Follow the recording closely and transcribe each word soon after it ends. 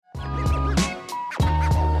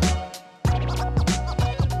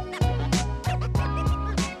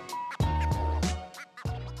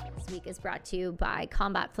brought to you by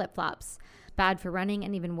Combat Flip-Flops. Bad for running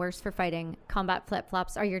and even worse for fighting, Combat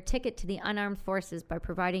Flip-Flops are your ticket to the unarmed forces by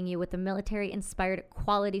providing you with the military-inspired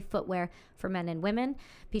quality footwear for men and women.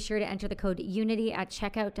 Be sure to enter the code UNITY at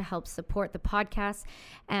checkout to help support the podcast.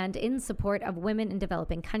 And in support of women in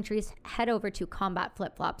developing countries, head over to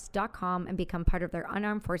combatflipflops.com and become part of their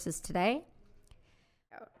unarmed forces today.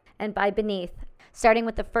 And by Beneath. Starting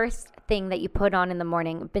with the first thing that you put on in the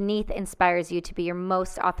morning, Beneath inspires you to be your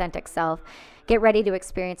most authentic self. Get ready to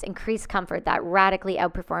experience increased comfort that radically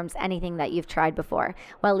outperforms anything that you've tried before,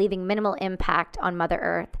 while leaving minimal impact on Mother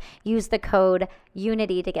Earth. Use the code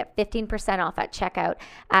UNITY to get 15% off at checkout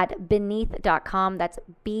at beneath.com. That's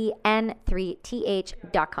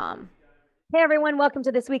BN3TH.com. Hey everyone, welcome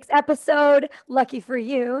to this week's episode. Lucky for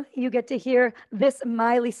you, you get to hear this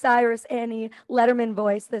Miley Cyrus Annie Letterman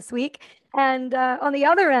voice this week. And on the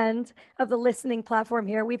other end of the listening platform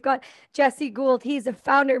here, we've got Jesse Gould. He's a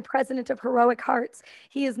founder and president of Heroic Hearts.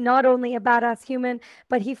 He is not only a badass human,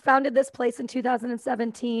 but he founded this place in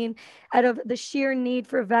 2017 out of the sheer need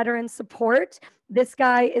for veteran support. This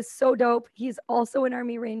guy is so dope. He's also an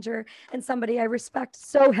Army Ranger and somebody I respect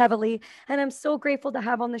so heavily. And I'm so grateful to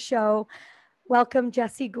have on the show. Welcome,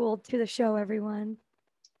 Jesse Gould, to the show, everyone.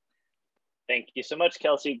 Thank you so much,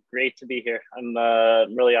 Kelsey. Great to be here. I'm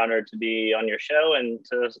really honored to be on your show and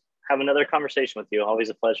to have another conversation with you. Always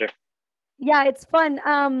a pleasure. Yeah, it's fun.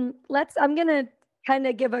 I'm going to kind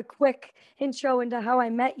of give a quick intro into how I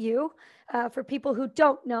met you for people who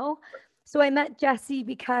don't know. So I met Jesse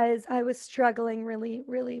because I was struggling really,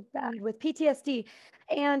 really bad with PTSD.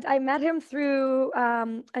 And I met him through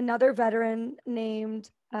another veteran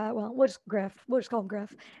named we'll just call him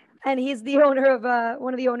Griff. And he's the owner of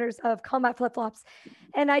one of the owners of Combat Flip-Flops.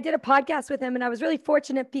 And I did a podcast with him, and I was really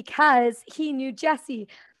fortunate because he knew Jesse.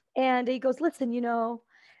 And he goes, listen,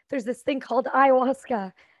 there's this thing called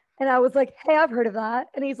ayahuasca. And I was like, hey, I've heard of that.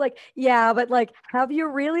 And he's like, yeah, but have you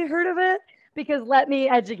really heard of it? Because let me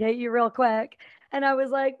educate you real quick. And I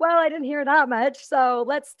was like, well, I didn't hear that much. So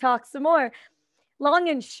let's talk some more. Long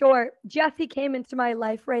and short, Jesse came into my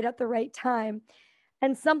life right at the right time.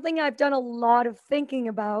 And something I've done a lot of thinking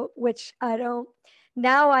about, which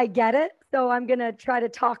now I get it. So I'm going to try to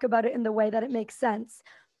talk about it in the way that it makes sense.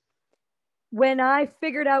 When I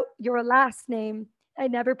figured out your last name, I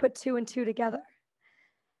never put two and two together.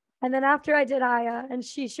 And then after I did Aya and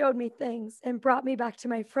she showed me things and brought me back to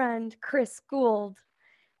my friend, Chris Gould,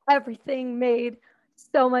 everything made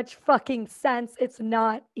so much fucking sense. It's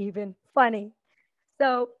not even funny.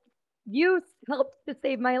 So you helped to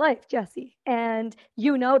save my life, Jesse, and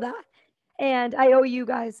you know that. And I owe you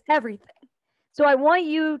guys everything. So I want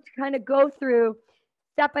you to kind of go through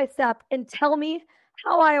step by step and tell me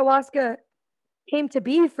how ayahuasca came to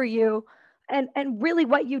be for you and really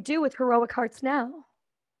what you do with Heroic Hearts now.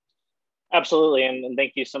 Absolutely. And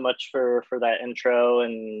thank you so much for that intro.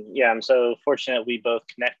 And yeah, I'm so fortunate we both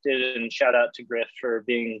connected, and shout out to Griff for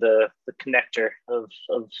being the connector of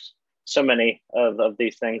so many of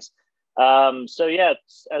these things. So yeah,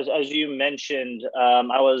 as you mentioned,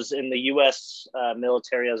 I was in the U.S.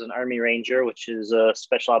 military as an Army Ranger, which is a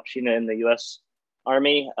special ops unit in the U.S.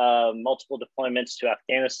 Army, multiple deployments to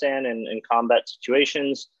Afghanistan and in combat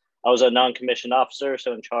situations. I was a non-commissioned officer,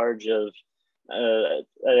 so in charge of,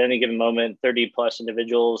 at any given moment, 30 plus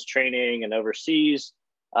individuals training and overseas.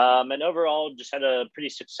 And overall, just had a pretty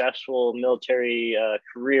successful military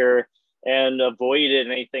career and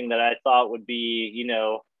avoided anything that I thought would be,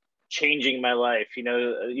 changing my life.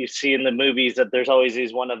 You see in the movies that there's always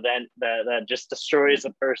these one event that just destroys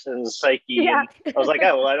a person's psyche. Yeah. And I was like,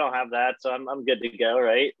 oh, well, I don't have that. So I'm good to go.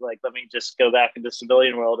 Right. Let me just go back into the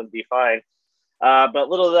civilian world and be fine. But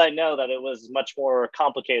little did I know that it was much more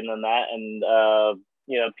complicated than that. And,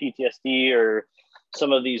 PTSD or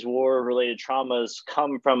some of these war related traumas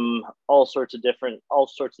come from all sorts of different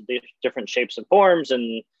shapes and forms.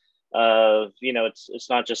 And, it's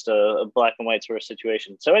not just a black and white sort of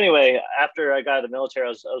situation. So anyway, after I got out of the military, I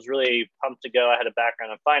was really pumped to go. I had a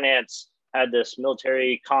background in finance, had this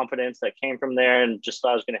military confidence that came from there, and just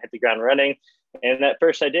thought I was going to hit the ground running. And at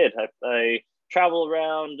first I did. I traveled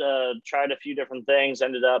around, tried a few different things,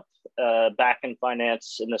 ended up back in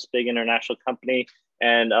finance in this big international company.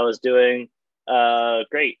 And I was doing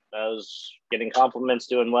great. I was getting compliments,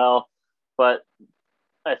 doing well. But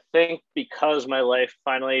I think because my life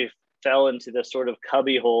finally fell into this sort of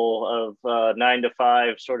cubby hole of 9 to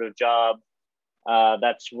 5 sort of job,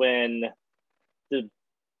 that's when the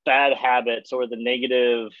bad habits or the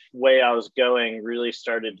negative way I was going really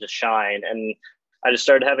started to shine. And I just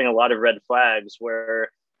started having a lot of red flags where,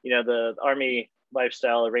 the Army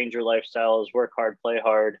lifestyle, a Ranger lifestyle is work hard, play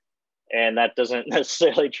hard. and that doesn't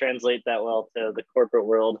necessarily translate that well to the corporate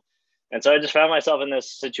world. And so I just found myself in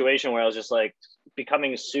this situation where I was just like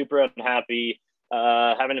becoming super unhappy,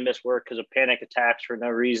 having to miss work because of panic attacks for no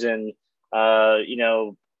reason.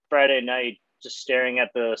 Friday night, just staring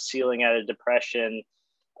at the ceiling out of depression,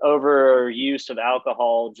 overuse of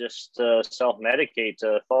alcohol just to self-medicate,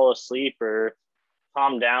 to fall asleep or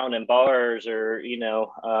calm down in bars, or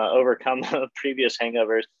overcome previous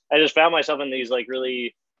hangovers. I just found myself in these like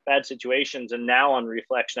really bad situations, and now on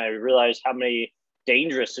reflection I realized how many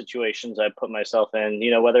dangerous situations I put myself in,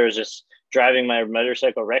 whether it's just driving my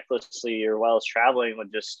motorcycle recklessly or while I was traveling,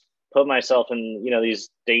 would just put myself in these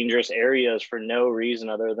dangerous areas for no reason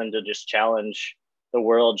other than to just challenge the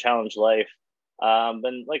world, challenge life.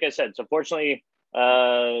 And like I said, so fortunately,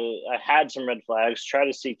 I had some red flags, tried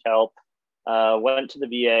to seek help, went to the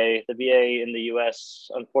VA. The VA in the US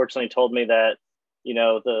unfortunately told me that,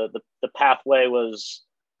 the pathway was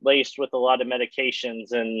laced with a lot of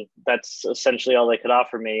medications, and that's essentially all they could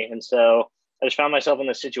offer me. And so I just found myself in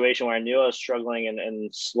a situation where I knew I was struggling and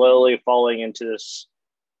slowly falling into this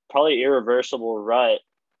probably irreversible rut.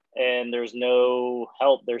 And there's no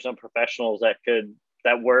help. There's no professionals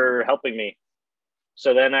that were helping me.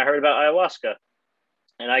 So then I heard about ayahuasca,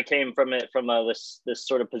 and I came from it from this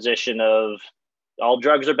sort of position of all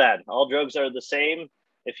drugs are bad. All drugs are the same.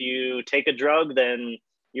 If you take a drug, then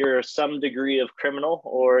you're some degree of criminal,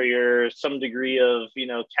 or you're some degree of,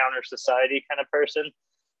 counter society kind of person.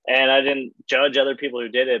 And I didn't judge other people who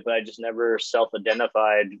did it, but I just never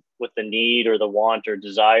self-identified with the need or the want or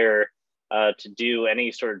desire to do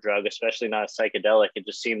any sort of drug, especially not a psychedelic. It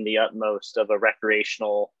just seemed the utmost of a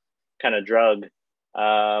recreational kind of drug.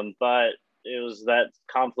 But it was that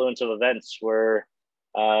confluence of events where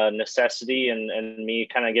necessity and me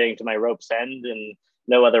kind of getting to my rope's end and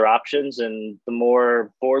no other options. And the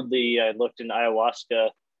more boldly I looked into ayahuasca,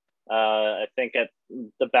 I think at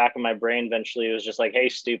the back of my brain eventually it was just like, hey,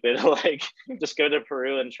 stupid, like just go to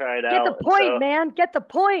Peru and try it out. Get the point, man. Get the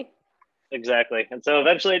point. Exactly. And so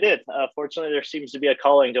eventually I did. Fortunately, there seems to be a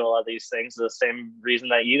calling to a lot of these things, the same reason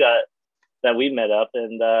that we met up,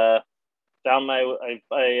 and found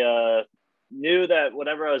I knew that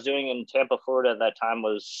whatever I was doing in Tampa, Florida at that time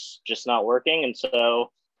was just not working. And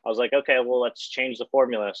so I was like, okay, well, let's change the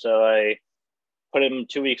formula. So I put him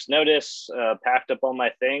 2 weeks notice, packed up all my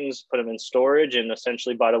things, put them in storage, and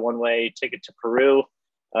essentially bought a one-way ticket to Peru,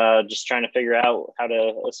 just trying to figure out how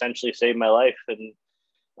to essentially save my life. And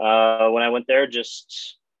when I went there,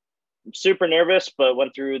 just super nervous, but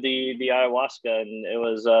went through the ayahuasca, and it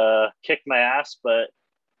was kicked my ass, but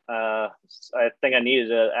I think I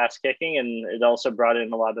needed ass kicking, and it also brought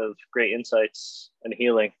in a lot of great insights and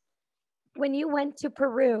healing. When you went to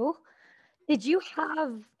Peru, did you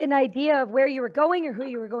have an idea of where you were going or who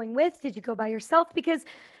you were going with? Did you go by yourself? Because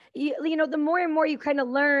the more and more you kind of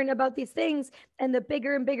learn about these things, and the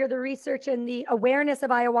bigger and bigger the research and the awareness of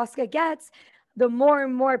ayahuasca gets, the more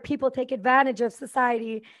and more people take advantage of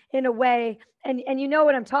society in a way. And you know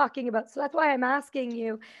what I'm talking about. So that's why I'm asking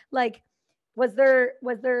you, like, was there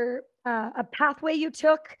a pathway you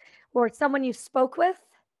took or someone you spoke with?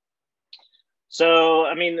 So,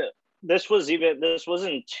 I mean, this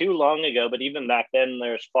wasn't too long ago, but even back then,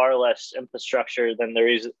 there's far less infrastructure than there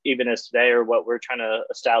is today, or what we're trying to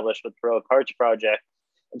establish with Heroic Hearts Project.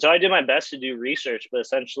 And so I did my best to do research, but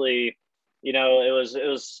essentially, it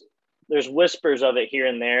was there's whispers of it here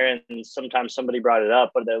and there, and sometimes somebody brought it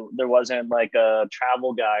up, but there wasn't like a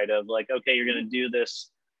travel guide of like, okay, you're going to do this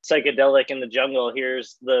psychedelic in the jungle.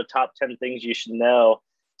 Here's the top 10 things you should know.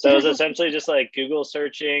 So it was essentially just like Google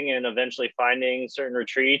searching and eventually finding certain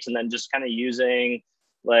retreats, and then just kind of using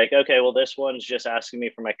like, okay, well, this one's just asking me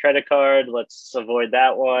for my credit card. Let's avoid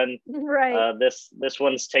that one. Right. This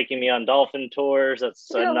one's taking me on dolphin tours.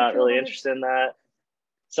 I'm not really interested in that.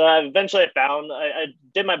 So I eventually found, I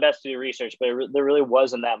did my best to do research, but there really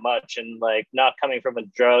wasn't that much. And like, not coming from a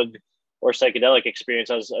drug or psychedelic experience,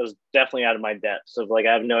 I was definitely out of my depth. So like,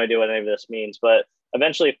 I have no idea what any of this means, but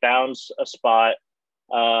eventually found a spot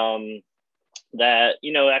that,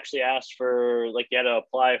 actually asked for, like, you had to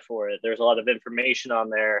apply for it. There's a lot of information on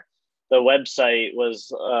there. The website was,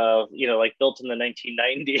 like built in the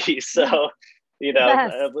 1990s. So,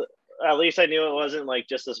 Yes. at least I knew it wasn't like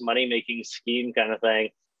just this money-making scheme kind of thing.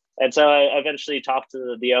 And so I eventually talked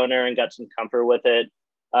to the owner and got some comfort with it.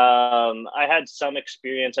 I had some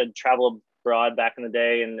experience. I'd traveled abroad back in the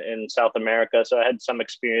day in South America. So I had some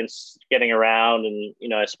experience getting around,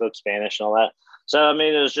 and, I spoke Spanish and all that. So, I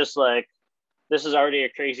mean, it was just like, this is already a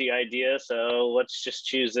crazy idea, so let's just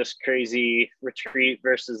choose this crazy retreat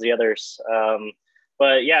versus the others.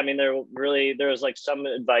 But yeah, I mean, there was like some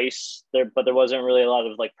advice there, but there wasn't really a lot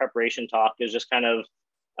of like preparation talk. It was just kind of,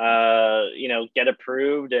 get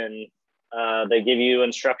approved, and they give you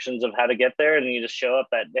instructions of how to get there, and you just show up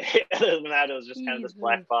that day. Other than that, it was just kind of this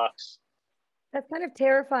black box. That's kind of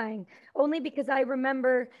terrifying, only because I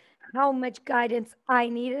remember how much guidance I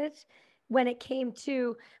needed when it came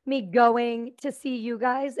to me going to see you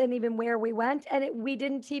guys and even where we went. And we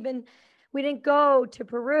didn't go to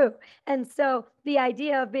Peru. And so the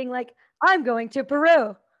idea of being like, I'm going to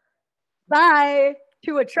Peru, bye,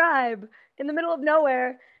 to a tribe in the middle of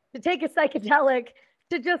nowhere to take a psychedelic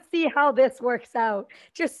to just see how this works out.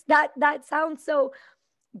 Just that sounds so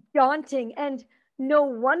daunting. And no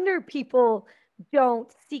wonder people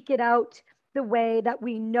don't seek it out the way that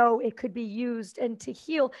we know it could be used and to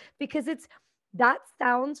heal, because that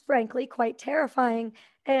sounds frankly quite terrifying.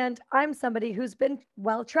 And I'm somebody who's been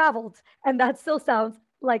well traveled, and that still sounds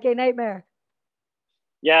like a nightmare.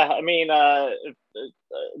 Yeah, I mean, it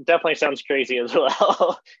definitely sounds crazy as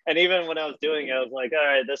well. And even when I was doing it, I was like, all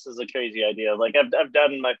right, this is a crazy idea. Like I've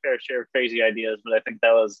done my fair share of crazy ideas, but I think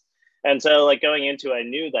that was, and so like going into, I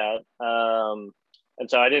knew that. And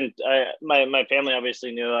so I didn't, my family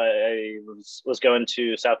obviously knew I was going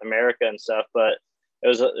to South America and stuff, but it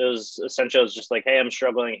was essentially, I was just like, hey, I'm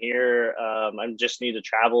struggling here. I just need to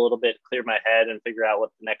travel a little bit, clear my head, and figure out what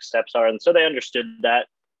the next steps are. And so they understood that.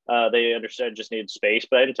 They understood I just needed space,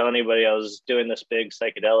 but I didn't tell anybody I was doing this big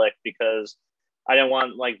psychedelic because I didn't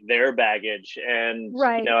want like their baggage, and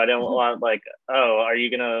right. I don't want like, oh, are you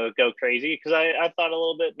gonna go crazy? Because I thought a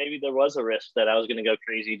little bit maybe there was a risk that I was gonna go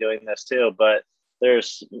crazy doing this too, but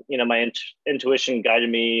there's my intuition guided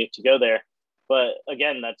me to go there. But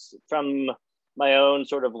again, that's from my own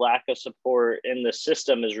sort of lack of support in the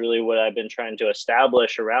system is really what I've been trying to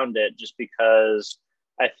establish around it, just because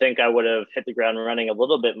I think I would have hit the ground running a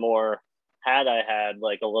little bit more had I had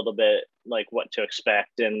like a little bit like what to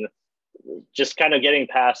expect, and just kind of getting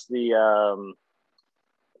past the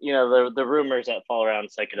the rumors that fall around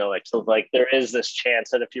psychedelics. So like there is this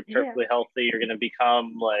chance that if you're perfectly healthy, you're going to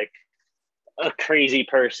become like a crazy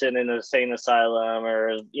person in an insane asylum,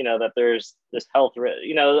 or that there's this health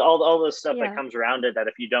all this stuff that comes around it, that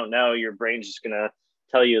if you don't know, your brain's just going to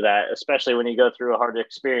tell you that, especially when you go through a hard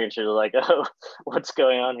experience, you're like, oh, what's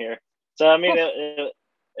going on here? So I mean, it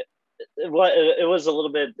was a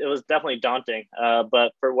little bit, it was definitely daunting,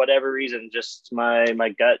 but for whatever reason, just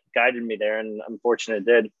my gut guided me there, and I'm fortunate it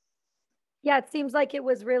did. Yeah, it seems like it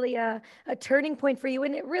was really a turning point for you.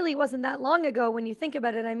 And it really wasn't that long ago when you think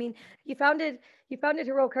about it. I mean, you founded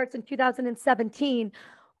Heroic Hearts in 2017.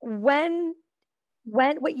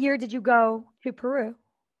 What year did you go to Peru?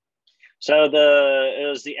 So it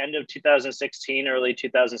was the end of 2016, early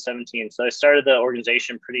 2017. So I started the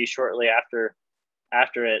organization pretty shortly after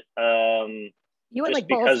it. You went like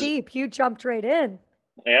balls deep. You jumped right in.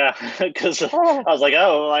 Yeah, because I was like,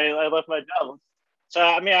 oh, I left my job. So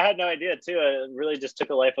I mean, I had no idea too. It really just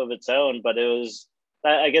took a life of its own. But it was,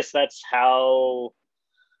 I guess that's how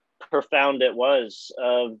profound it was.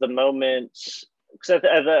 The moment, because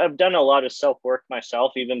I've done a lot of self work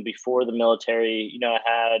myself, even before the military. I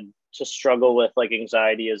had to struggle with like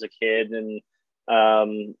anxiety as a kid, and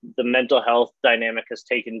the mental health dynamic has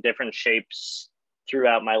taken different shapes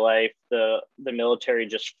throughout my life. The military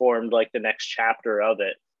just formed like the next chapter of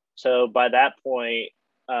it. So by that point,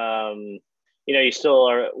 you still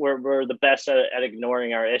are, we're the best at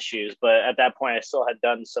ignoring our issues, but at that point I still had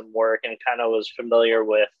done some work and kind of was familiar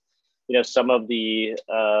with some of the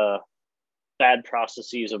bad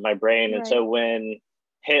processes of my brain. Right. And so when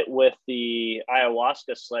hit with the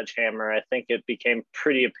ayahuasca sledgehammer, I think it became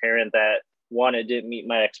pretty apparent that, one, it didn't meet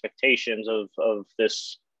my expectations of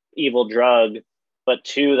this evil drug, but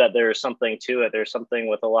two, that there's something to it. There's something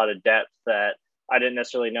with a lot of depth that I didn't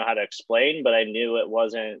necessarily know how to explain, but I knew it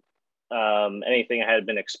wasn't anything I had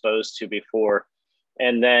been exposed to before.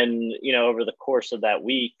 And then, over the course of that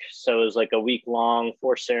week, so it was like a week long,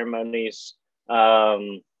 4 ceremonies.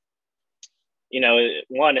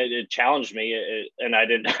 It challenged me, and I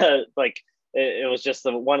didn't it was just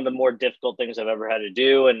one of the more difficult things I've ever had to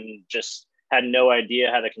do, and just had no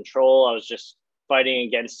idea how to control. I was just fighting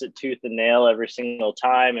against it tooth and nail every single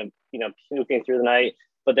time, and puking through the night.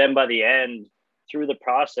 But then by the end, through the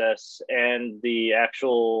process and the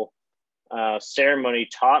actual ceremony,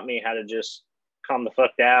 taught me how to just calm the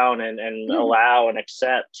fuck down and allow and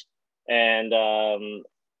accept. And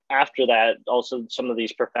after that, also some of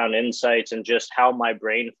these profound insights and just how my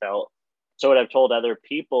brain felt. So what I've told other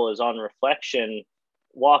people is, on reflection,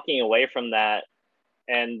 walking away from that,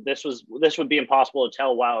 and this would be impossible to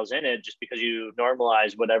tell while I was in it, just because you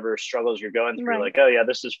normalize whatever struggles you're going through. Right. Like, oh yeah,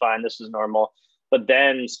 this is fine, this is normal. But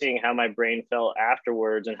then seeing how my brain felt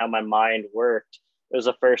afterwards and how my mind worked, it was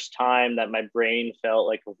the first time that my brain felt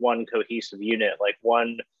like one cohesive unit, like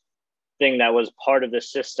one thing that was part of the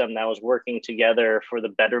system that was working together for the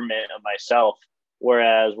betterment of myself.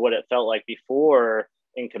 Whereas what it felt like before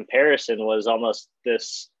in comparison was almost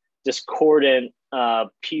this discordant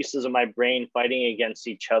pieces of my brain fighting against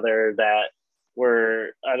each other that were,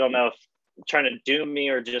 I don't know if trying to doom me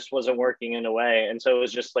or just wasn't working in a way. And so it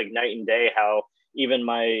was just like night and day how even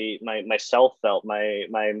my myself felt, my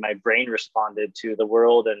brain responded to the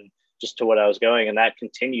world and just to what I was going. And that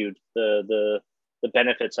continued the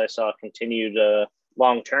benefits I saw continued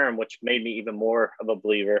long term, which made me even more of a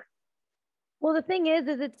believer. Well, the thing is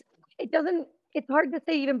it's hard to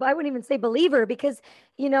say even, I wouldn't even say believer because,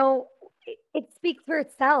 you know, it speaks for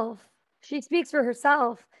itself. She speaks for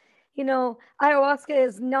herself. You know, ayahuasca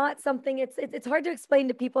is not something, it's hard to explain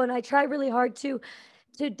to people. And I try really hard to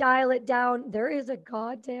dial it down. There is a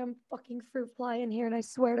goddamn fucking fruit fly in here. And I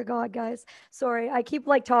swear to God, guys, sorry. I keep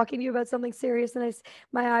like talking to you about something serious and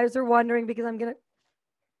my eyes are wandering because I'm going to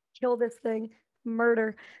kill this thing,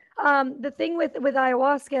 murder. The thing with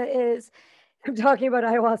ayahuasca is, I'm talking about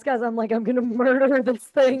ayahuasca as I'm like, I'm gonna murder this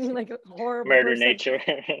thing, like a horrible murder person. nature.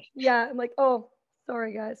 Yeah, I'm like, oh,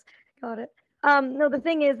 sorry guys, got it. No, the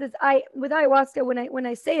thing is with ayahuasca, when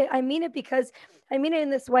I say it, I mean it because I mean it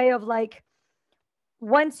in this way of like,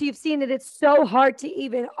 once you've seen it, it's so hard to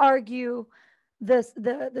even argue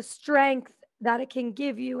the strength that it can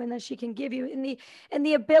give you and that she can give you, and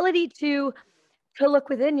the ability to look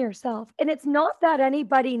within yourself. And it's not that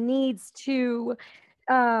anybody needs to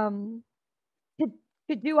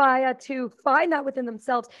do Aya to find that within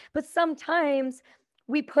themselves, but sometimes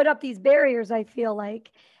we put up these barriers, I feel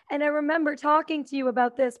like. And I remember talking to you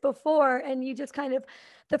about this before, and you just kind of,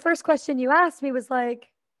 the first question you asked me was like,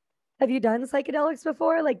 have you done psychedelics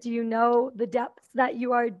before? Like, do you know the depths that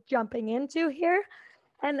you are jumping into here?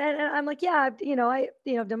 And I'm like, yeah, I've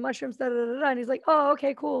done mushrooms, da, da, da, da. And he's like, oh,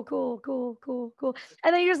 okay, cool.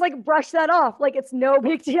 And then you just like brush that off. Like it's no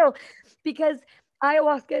big deal, because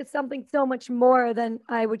ayahuasca is something so much more than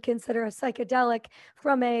I would consider a psychedelic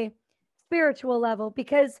from a spiritual level,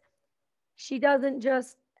 because she doesn't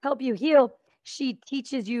just help you heal. She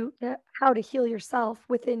teaches you how to heal yourself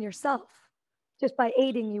within yourself just by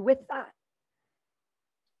aiding you with that.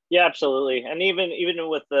 Yeah, absolutely. And even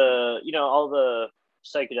with the, all the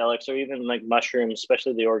psychedelics or even like mushrooms,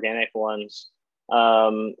 especially the organic ones,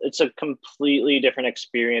 it's a completely different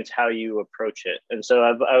experience how you approach it. And so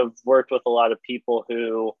I've worked with a lot of people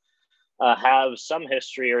who have some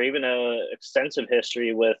history or even a extensive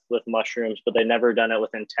history with mushrooms, but they never done it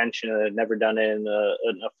with intention, and they've never done it in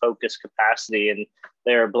a focused capacity, and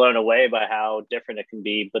they're blown away by how different it can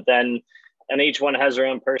be. But then, and each one has their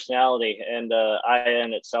own personality, and Aya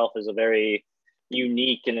in itself is a very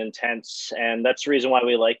unique and intense, and that's the reason why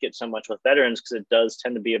we like it so much with veterans, because it does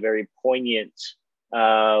tend to be a very poignant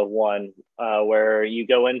one where you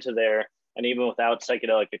go into there, and even without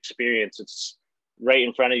psychedelic experience, it's right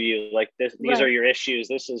in front of you, like this, these Right. are your issues,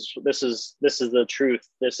 this is the truth,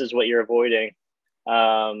 this is what you're avoiding.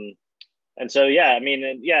 And so yeah, I mean,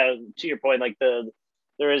 and yeah, to your point, like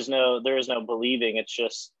there is no believing, it's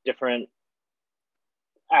just different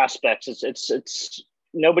aspects. It's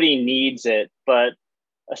nobody needs it, but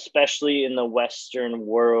especially in the Western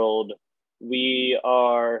world, we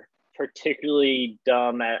are particularly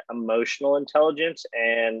dumb at emotional intelligence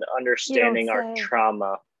and understanding our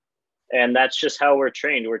trauma. And that's just how we're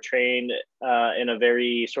trained. We're trained in a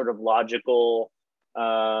very sort of logical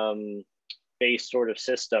based sort of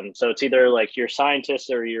system. So it's either like you're scientists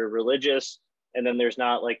or you're religious, and then there's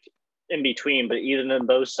not like in between. But even in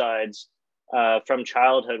both sides, from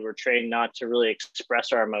childhood, we're trained not to really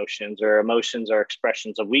express our emotions, or emotions are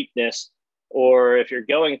expressions of weakness. Or if you're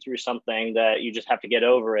going through something, that you just have to get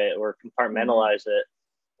over it or compartmentalize it.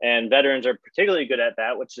 And veterans are particularly good at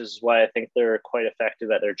that, which is why I think they're quite effective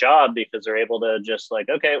at their job, because they're able to just like,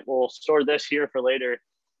 okay, we'll store this here for later.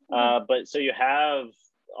 But so you have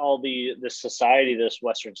all this society, this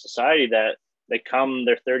Western society, that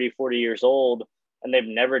they're 30, 40 years old, and they've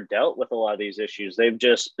never dealt with a lot of these issues. They've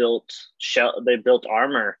just built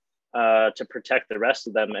armor to protect the rest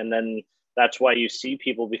of them. And then that's why you see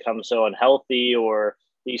people become so unhealthy, or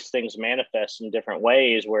these things manifest in different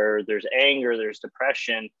ways, where there's anger, there's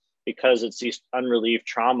depression, because it's these unrelieved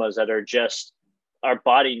traumas that are just, our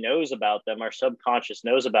body knows about them, our subconscious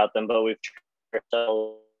knows about them, but we've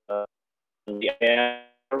to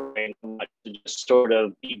just sort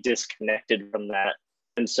of be disconnected from that.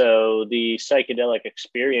 And so the psychedelic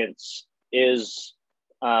experience is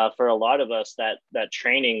for a lot of us, that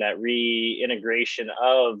training, that reintegration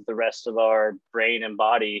of the rest of our brain and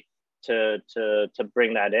body to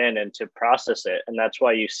bring that in and to process it. And that's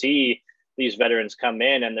why you see these veterans come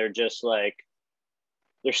in and they're just like,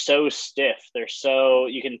 they're so stiff. They're so,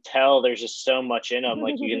 you can tell there's just so much in them.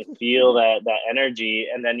 Like you can feel that energy.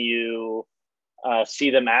 And then you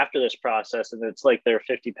see them after this process and it's like they're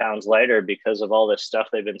 50 pounds lighter because of all this stuff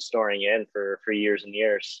they've been storing in for years and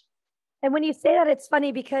years. And when you say that, it's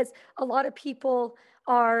funny because a lot of people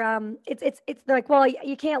are, it's like, well,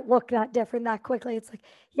 you can't look that different that quickly. It's like,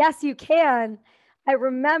 yes, you can. I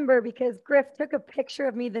remember because Griff took a picture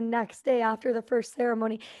of me the next day after the first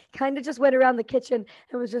ceremony, kind of just went around the kitchen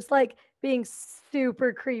and was just like being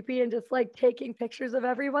super creepy and just like taking pictures of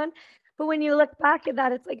everyone. But when you look back at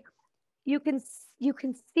that, it's like, you can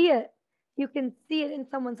see it. You can see it in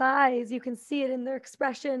someone's eyes. You can see it in their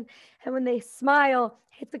expression. And when they smile,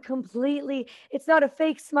 it's not a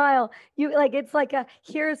fake smile. It's like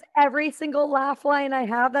here's every single laugh line I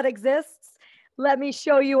have that exists. Let me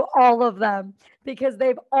show you all of them because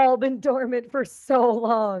they've all been dormant for so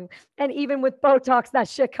long. And even with Botox, that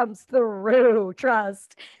shit comes through,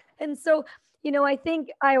 trust. And so, I think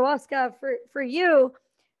ayahuasca for you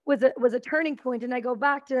was a turning point. And I go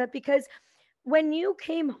back to that because when you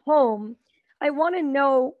came home, I want to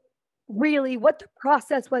know really what the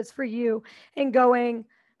process was for you in going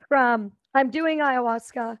from I'm doing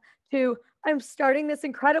ayahuasca to I'm starting this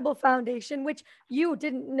incredible foundation, which you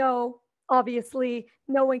didn't know. Obviously,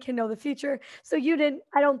 no one can know the future. So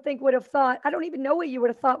I don't think would have thought, I don't even know what you would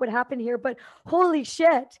have thought would happen here, but holy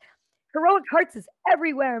shit, Heroic Hearts is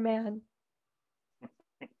everywhere, man.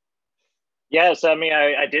 Yes, I mean,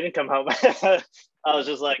 I didn't come home. I was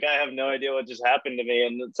just like, I have no idea what just happened to me.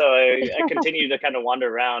 And so I continued to kind of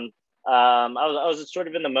wander around. I was sort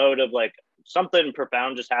of in the mode of like, something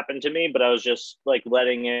profound just happened to me, but I was just like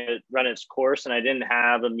letting it run its course. And I didn't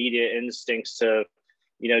have immediate instincts to,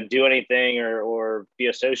 do anything or be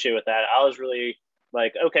associated with that. I was really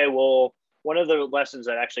like, okay, well, one of the lessons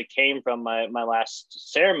that actually came from my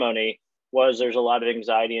last ceremony was there's a lot of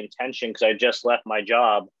anxiety and tension because I just left my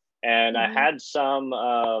job. And I had some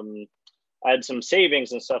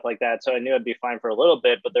savings and stuff like that. So I knew I'd be fine for a little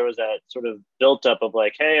bit, but there was that sort of built up of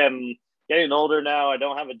like, hey, I'm getting older now. I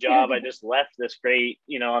don't have a job. I just left this great,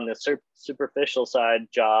 on the superficial side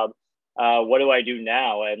job. What do I do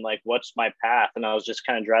now? And like, what's my path? And I was just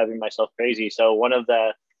kind of driving myself crazy. So one of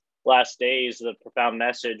the last days, the profound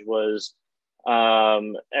message was,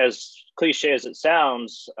 as cliche as it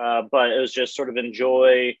sounds, but it was just sort of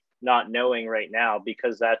enjoy not knowing right now,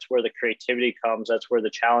 because that's where the creativity comes. That's where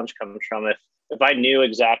the challenge comes from. If I knew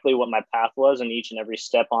exactly what my path was and each and every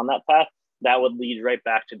step on that path, that would lead right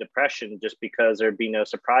back to depression, just because there'd be no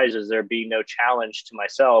surprises. There'd be no challenge to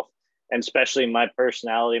myself. And especially my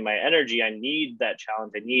personality, my energy, I need that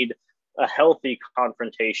challenge. I need a healthy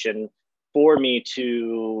confrontation for me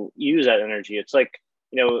to use that energy. It's like,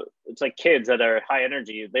 it's like kids that are high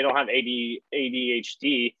energy. They don't have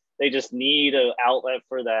ADHD. They just need an outlet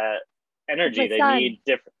for that energy.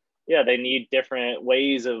 They need different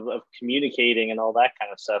ways of communicating and all that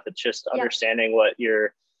kind of stuff. It's just understanding what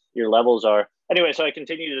your levels are. Anyway, so I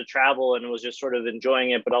continued to travel and was just sort of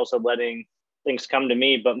enjoying it, but also letting things come to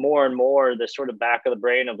me. But more and more, the sort of back of the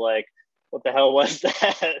brain of like, what the hell was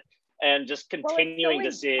that? And just continuing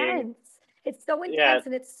to see. It's so intense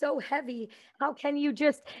and it's so heavy. How can you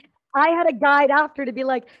I had a guide after to be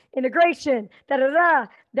like, integration, da-da-da,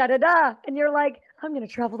 da-da-da. And you're like, I'm going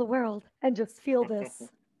to travel the world and just feel this.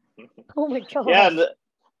 Oh my God. Yeah.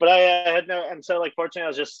 But I had no, and so like, fortunately I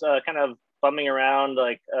was just kind of bumming around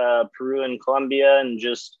like Peru and Colombia and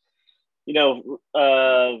just,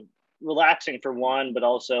 relaxing for one, but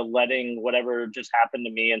also letting whatever just happened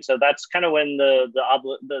to me. And so that's kind of when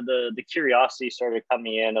the curiosity started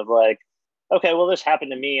coming in of like, okay, well, this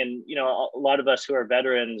happened to me. And, a lot of us who are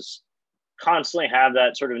veterans constantly have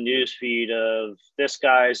that sort of news feed of this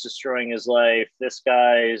guy's destroying his life. This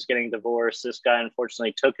guy is getting divorced. This guy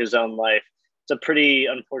unfortunately took his own life. It's a pretty,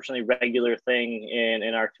 unfortunately, regular thing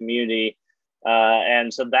in our community.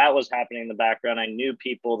 And so that was happening in the background. I knew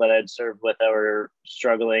people that I'd served with that were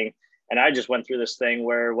struggling. And I just went through this thing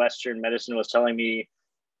where Western medicine was telling me,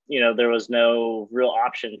 there was no real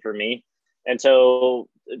option for me. And so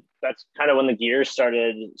that's kind of when the gears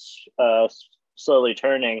started slowly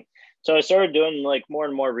turning. So I started doing like more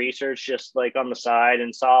and more research, just like on the side,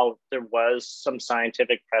 and saw there was some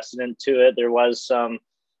scientific precedent to it. There was some,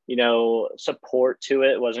 support to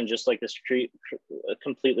it. It wasn't just like this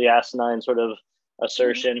completely asinine sort of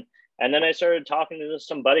assertion. And then I started talking to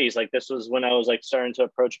some buddies. Like this was when I was like starting to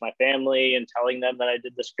approach my family and telling them that I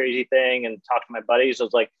did this crazy thing, and talk to my buddies. I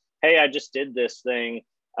was like, hey, I just did this thing.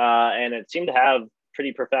 And it seemed to have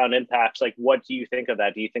pretty profound impacts. Like, what do you think of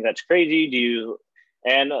that? Do you think that's crazy?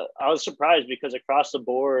 And I was surprised because across the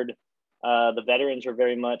board, the veterans were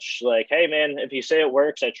very much like, hey man, if you say it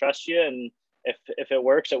works, I trust you. And if it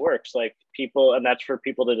works, it works. Like people, and that's for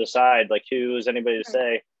people to decide, like who is anybody to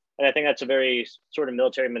say. And I think that's a very sort of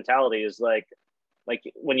military mentality, is like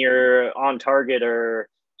when you're on target or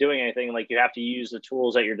doing anything, like you have to use the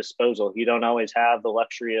tools at your disposal. You don't always have the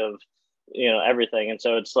luxury of, everything. And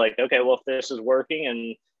so it's like, okay, well, if this is working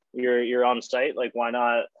and you're on site, like why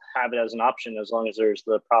not have it as an option, as long as there's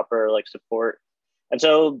the proper like support. And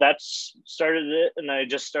so that's started it. And I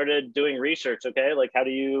just started doing research. Okay, like how do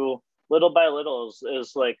you, little by little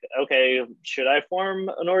is like, okay, should I form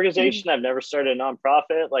an organization? I've never started a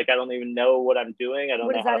nonprofit. Like, I don't even know what I'm doing. I don't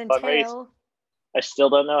know how to fundraise. I still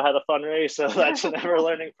don't know how to fundraise. So that's a never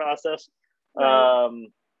learning process. Right.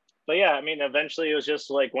 But yeah, I mean, eventually it was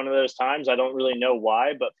just like one of those times. I don't really know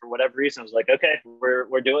why, but for whatever reason, I was like, okay,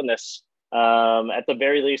 we're doing this. At the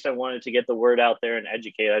very least, I wanted to get the word out there and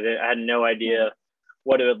educate. I had no idea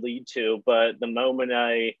what it would lead to, but the moment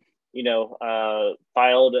I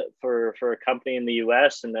filed for a company in the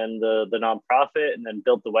US, and then the nonprofit, and then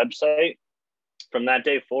built the website, from that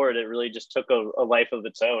day forward, it really just took a life of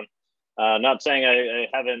its own. Not saying I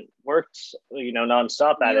haven't worked,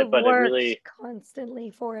 nonstop at it, but it really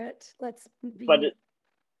constantly for it. But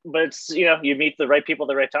it's, you meet the right people at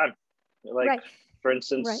the right time. Like, right. For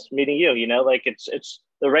instance, meeting you, like it's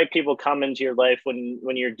the right people come into your life when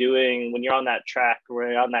you're on that track, or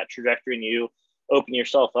you're on that trajectory, and you open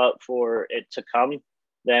yourself up for it to come.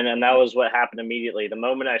 And that was what happened immediately. The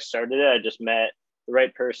moment I started it, I just met the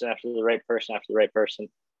right person after the right person after the right person.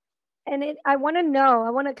 And I want to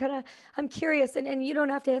know, I'm curious, and you don't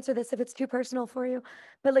have to answer this if it's too personal for you,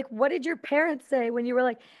 but like, what did your parents say when you were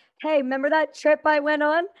like, hey, remember that trip I went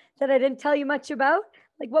on that I didn't tell you much about?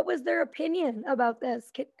 Like, what was their opinion about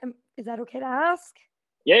this? Is that okay to ask?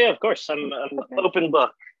 Yeah, of course. I'm okay. Open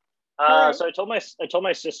book. Right. So I told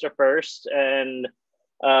my sister first, and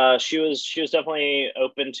she was definitely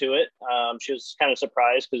open to it. She was kind of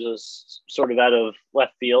surprised because it was sort of out of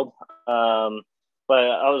left field. But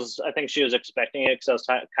I think she was expecting it, because I was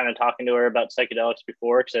kind of talking to her about psychedelics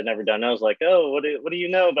before, because I'd never done it. I was like, oh, what do you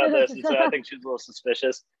know about this? And so I think she was a little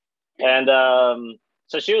suspicious. And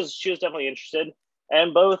so she was definitely interested.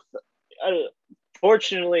 And both,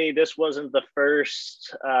 fortunately, this wasn't the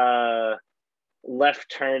first left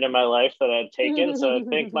turn in my life that I'd taken. So I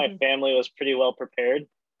think my family was pretty well prepared.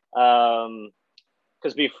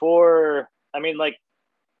 Because before, I mean, like,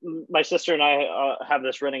 my sister and I have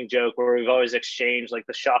this running joke where we've always exchanged like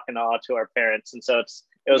the shock and awe to our parents. And so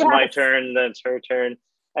it was my turn, then it's her turn.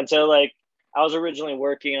 And so like, I was originally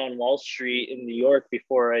working on Wall Street in New York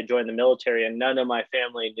before I joined the military, and none of my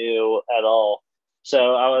family knew at all.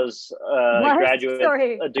 So I was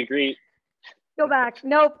graduate a degree. Go back.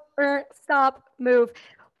 Nope. Stop. Move.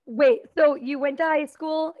 Wait. So you went to high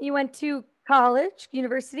school? You went to college,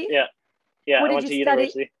 university? Yeah. I went to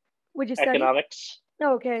university. Would you study economics?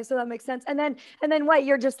 Okay, so that makes sense. And then what?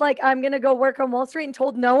 You're just like, I'm gonna go work on Wall Street, and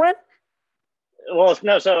told no one? Well,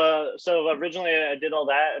 no. So originally I did all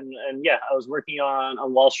that, and yeah, I was working on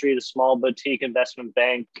Wall Street, a small boutique investment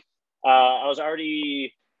bank. I was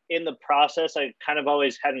already in the process. I kind of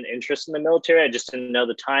always had an interest in the military. I just didn't know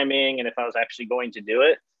the timing and if I was actually going to do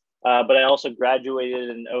it. But I also graduated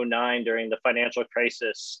in 2009 during the financial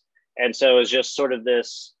crisis. And so it was just sort of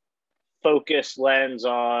this focused lens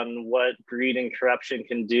on what greed and corruption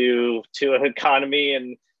can do to an economy.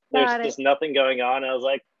 And there's just nothing going on. I was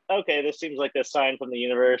like, okay, this seems like a sign from the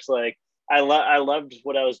universe. Like I loved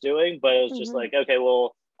what I was doing, but it was just like, okay,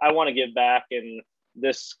 well, I want to give back. And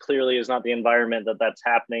this clearly is not the environment that's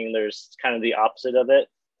happening. There's kind of the opposite of it.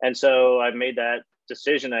 And so I made that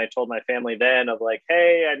decision. I told my family then of like,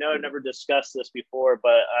 hey, I know I've never discussed this before,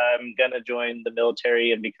 but I'm going to join the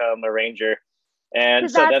military and become a Ranger.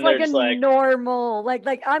 And so then there's like normal, like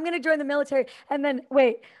I'm going to join the military, and then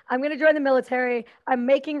wait, I'm going to join the military. I'm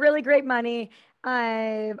making really great money.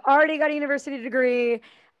 I've already got a university degree.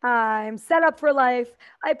 I'm set up for life.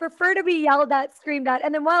 I prefer to be yelled at, screamed at.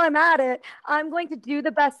 And then while I'm at it, I'm going to do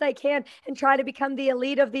the best I can and try to become the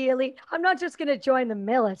elite of the elite. I'm not just going to join the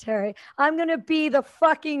military. I'm going to be the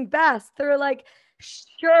fucking best. They're like,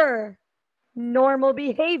 sure, normal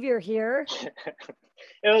behavior here.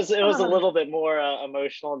 It was a little bit more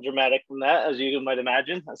emotional and dramatic than that, as you might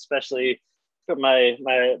imagine, especially for my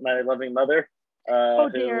loving mother, who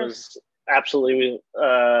was absolutely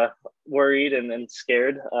worried and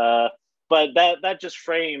scared. But that just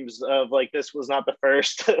frames of like, this was not the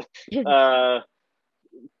first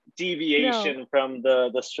deviation No. from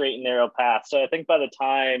the straight and narrow path. So I think by the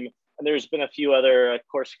time, and there's been a few other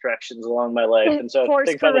course corrections along my life, and so I Course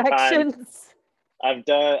think by the time corrections.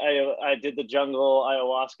 I did the jungle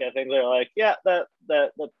ayahuasca, I think they're like, yeah, that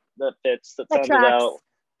fits. That That sounds tracks.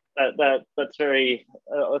 about that's very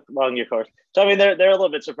along your course. So I mean, they're a little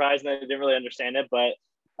bit surprised and they didn't really understand it, but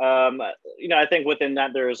I think within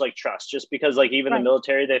that there was like trust, just because like even the Right.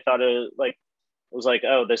 military, they thought it was like,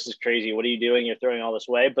 oh, this is crazy. What are you doing? You're throwing all this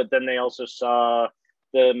away. But then they also saw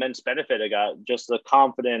the immense benefit I got, just the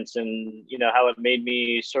confidence and how it made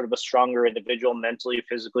me sort of a stronger individual mentally,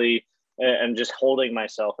 physically, and just holding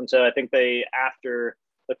myself. And so I think they, after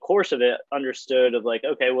the course of it, understood of like,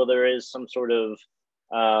 okay, well, there is some sort of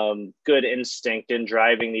good instinct in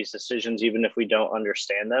driving these decisions, even if we don't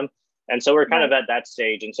understand them. And so we're kind of at that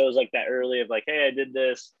stage. And so it was like that early of like, hey, I did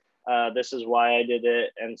this. This is why I did it.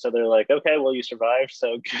 And so they're like, okay, well, you survived.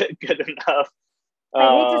 So good enough.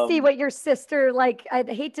 I'd hate to see what your sister, like, I'd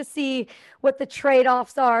hate to see what the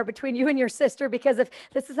trade-offs are between you and your sister, because if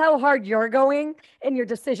this is how hard you're going in your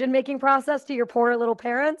decision-making process to your poor little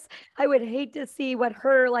parents, I would hate to see what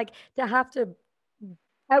her, like, to have to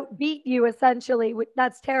outbeat you essentially.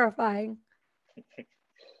 That's terrifying.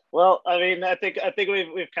 Well, I mean, I think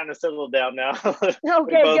we've kind of settled down now. Okay,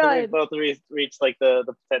 we good. both reached like the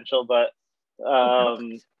potential, but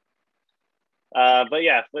Oh, but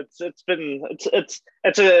yeah, it's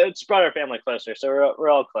brought our family closer, so we're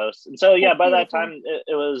all close. And so yeah, that's by that beautiful. time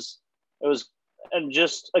it was, and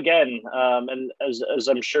just again, and as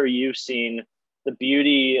I'm sure you've seen, the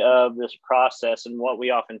beauty of this process and what we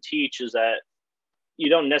often teach is that you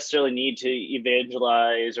don't necessarily need to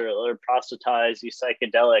evangelize or proselytize these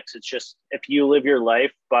psychedelics. It's just, if you live your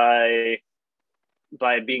life by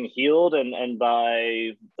being healed and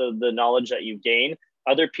by the knowledge that you gain,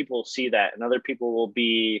 other people see that and other people will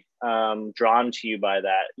be drawn to you by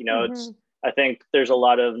that. Mm-hmm. I think there's a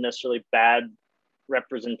lot of necessarily bad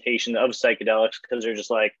representation of psychedelics because they're just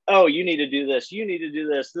like, oh, you need to do this, you need to do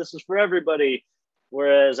this, this is for everybody.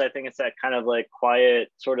 Whereas I think it's that kind of like quiet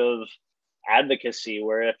sort of advocacy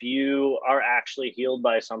where if you are actually healed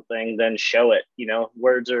by something, then show it.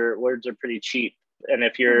 Words are pretty cheap, and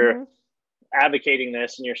if you're Mm-hmm. advocating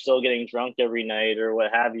this and you're still getting drunk every night or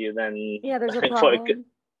what have you, then Yeah, there's a what problem.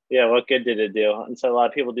 what good did it do? And so a lot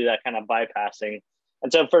of people do that kind of bypassing.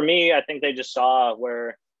 And so for me, I think they just saw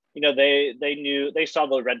where they saw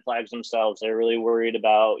the red flags themselves. They're really worried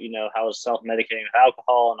about how self-medicating with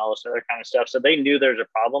alcohol and all this other kind of stuff. So they knew there's a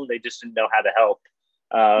problem, they just didn't know how to help.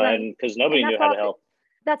 Right. And because And nobody knew how to help.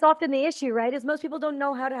 that's often the issue, right? Is most people don't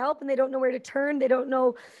know how to help and they don't know where to turn. They don't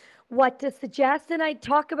know what to suggest. And I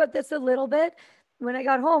talk about this a little bit when I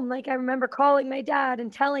got home. Like, I remember calling my dad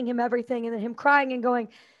and telling him everything, and then him crying and going,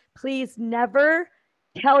 please never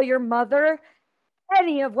tell your mother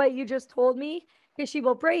any of what you just told me because she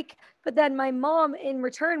will break. But then my mom in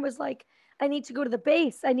return was like, I need to go to the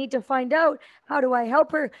base. I need to find out, how do I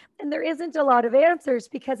help her? And there isn't a lot of answers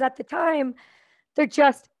because at the time, they're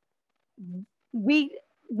just, we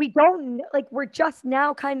don't, like, we're just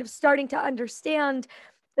now kind of starting to understand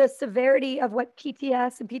the severity of what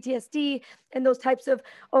PTS and PTSD and those types of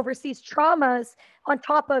overseas traumas, on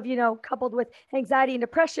top of, coupled with anxiety and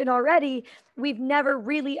depression already, we've never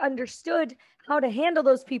really understood how to handle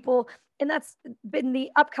those people. And that's been the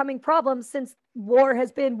upcoming problem since war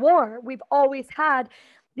has been war. We've always had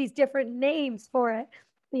these different names for it,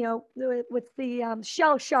 with the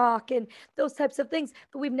shell shock and those types of things,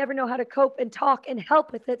 but we've never know how to cope and talk and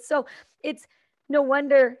help with it. So it's no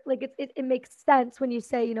wonder, like, it makes sense when you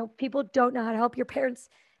say, people don't know how to help. Your parents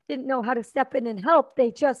didn't know how to step in and help.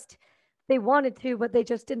 They wanted to, but they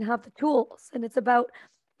just didn't have the tools. And it's about,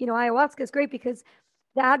 ayahuasca is great because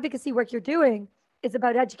the advocacy work you're doing is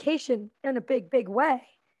about education in a big, big way.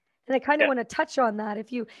 And I kind of Yeah. want to touch on that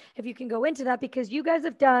if you can go into that, because you guys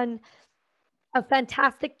have done a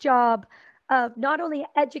fantastic job of not only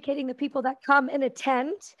educating the people that come and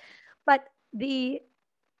attend, but the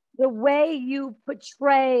way you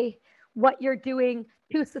portray what you're doing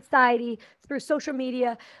to society through social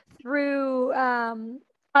media, through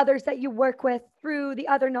others that you work with, through the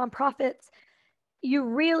other nonprofits. You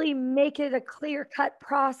really make it a clear-cut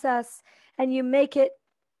process, and you make it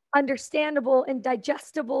understandable and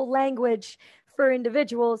digestible language for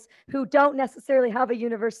individuals who don't necessarily have a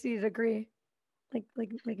university degree, like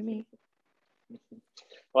me.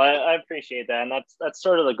 Well, I appreciate that, and that's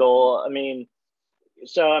sort of the goal. I mean,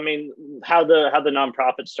 how the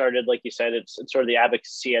nonprofit started, like you said, it's sort of the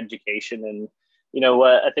advocacy education, and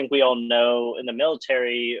what I think we all know in the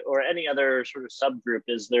military or any other sort of subgroup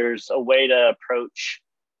is there's a way to approach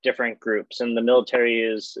different groups, and the military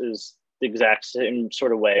is the exact same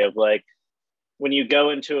sort of way of like, when you go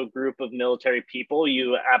into a group of military people,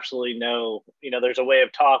 you absolutely know, there's a way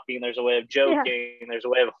of talking, there's a way of joking, there's a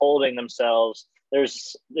way of holding themselves.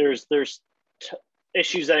 There's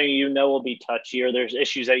issues that will be touchy, or there's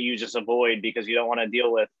issues that you just avoid because you don't want to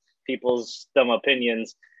deal with people's dumb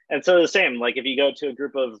opinions. And so the same, like if you go to a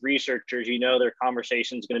group of researchers, their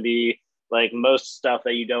conversation is going to be like most stuff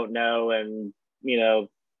that you don't know, and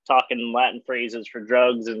talking Latin phrases for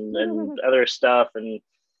drugs and other stuff. And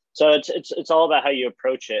so it's all about how you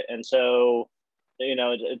approach it. And so,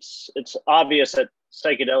 it's obvious that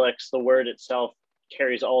psychedelics, the word itself,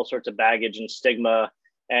 carries all sorts of baggage and stigma.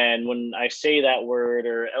 And when I say that word,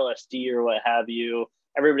 or LSD or what have you,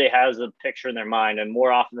 everybody has a picture in their mind. And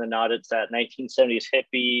more often than not, it's that 1970s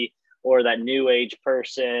hippie or that new age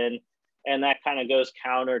person. And that kind of goes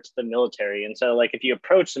counter to the military. And so like, if you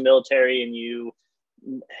approach the military and you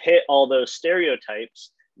hit all those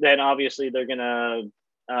stereotypes, then obviously they're going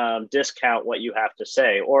to discount what you have to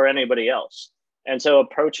say, or anybody else. And so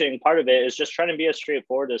approaching, part of it is just trying to be as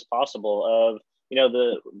straightforward as possible of,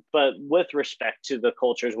 but with respect to the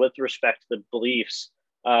cultures, with respect to the beliefs,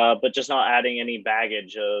 but just not adding any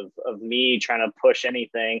baggage of me trying to push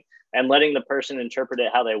anything, and letting the person interpret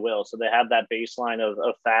it how they will. So they have that baseline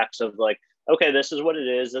of facts of like, okay, this is what it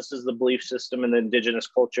is. This is the belief system in the indigenous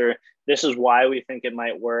culture. This is why we think it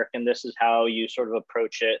might work. And this is how you sort of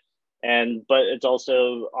approach it. But it's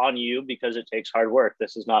also on you because it takes hard work.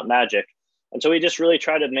 This is not magic. And so we just really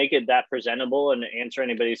try to make it that presentable and answer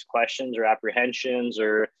anybody's questions or apprehensions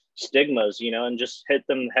or stigmas, and just hit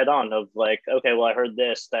them head on of like, okay, well, I heard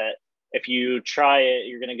this, that if you try it,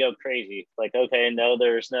 you're going to go crazy. Like, okay, no,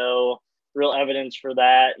 there's no real evidence for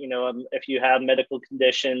that. If you have medical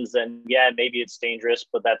conditions, then yeah, maybe it's dangerous,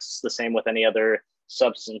 but that's the same with any other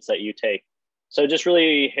substance that you take. So just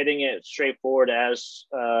really hitting it straightforward as,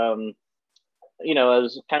 as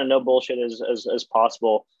kind of no bullshit as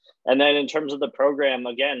possible. And then in terms of the program,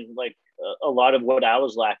 again, like a lot of what I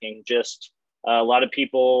was lacking, just a lot of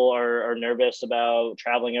people are nervous about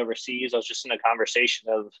traveling overseas. I was just in a conversation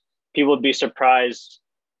of people would be surprised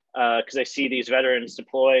because I see these veterans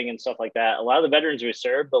deploying and stuff like that. A lot of the veterans we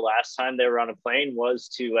served, the last time they were on a plane was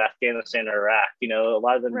to Afghanistan or Iraq. A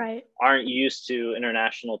lot of them aren't used to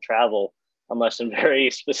international travel unless in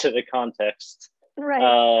very specific contexts.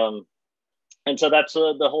 Right. And so that's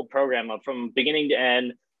the whole program from beginning to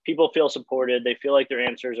end. People feel supported. They feel like their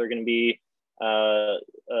answers are going to be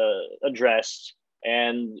addressed.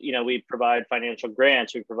 And, we provide financial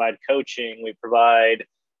grants, we provide coaching, we provide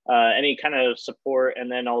any kind of support.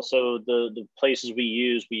 And then also the places we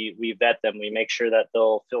use, we vet them. We make sure that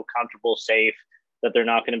they'll feel comfortable, safe, that they're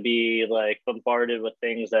not going to be like bombarded with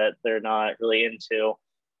things that they're not really into.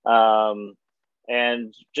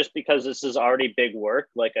 And just because this is already big work,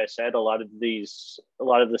 like I said, a lot of the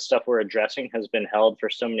stuff we're addressing has been held for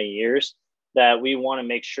so many years that we want to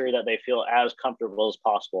make sure that they feel as comfortable as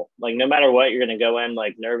possible. Like no matter what, you're going to go in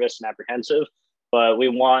like nervous and apprehensive, but we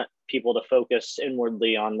want people to focus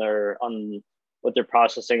inwardly on what they're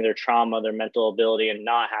processing, their trauma, their mental ability, and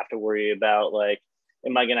not have to worry about like,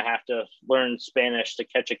 am I going to have to learn Spanish to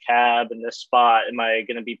catch a cab in this spot? Am I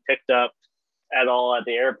going to be picked up at all at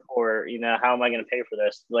the airport? How am I going to pay for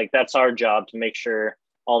this? Like that's our job to make sure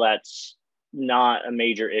all that's not a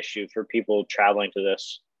major issue for people traveling to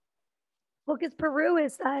this. Well, because Peru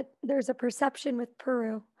is that there's a perception with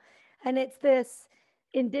Peru, and it's this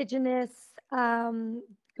indigenous,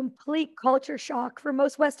 complete culture shock for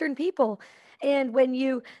most Western people. And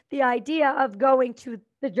the idea of going to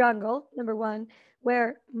the jungle, number one,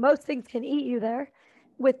 where most things can eat you there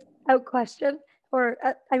without question, or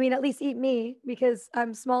at least eat me because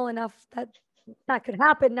I'm small enough that could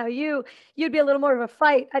happen. Now you'd be a little more of a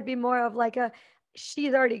fight. I'd be more of like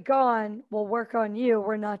she's already gone. We'll work on you.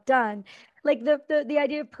 We're not done. Like the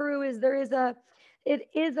idea of Peru is it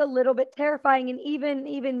is a little bit terrifying. And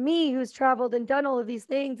even me who's traveled and done all of these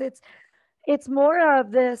things, it's more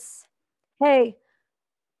of this, hey,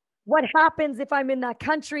 what happens if I'm in that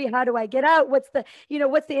country? How do I get out? What's the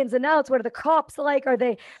ins and outs? What are the cops like? Are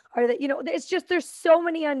they, it's just, there's so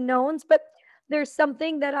many unknowns, but there's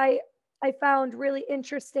something that I found really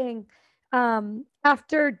interesting.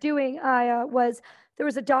 After doing Aya there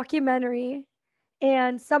was a documentary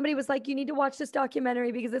and somebody was like, you need to watch this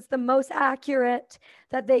documentary because it's the most accurate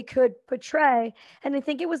that they could portray. And I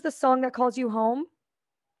think it was the song that calls you home. Do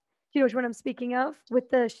you know which one I'm speaking of?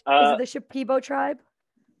 With is it the Shipibo tribe?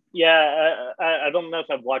 Yeah, I don't know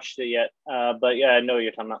if I've watched it yet, but yeah, I know what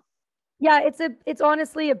you're talking about. Yeah, it's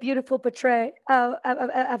honestly a beautiful portray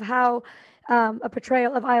of how a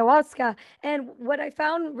portrayal of ayahuasca. And what I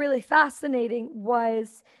found really fascinating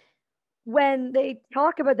was when they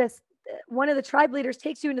talk about this, one of the tribe leaders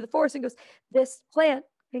takes you into the forest and goes, "This plant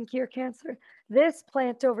can cure cancer. This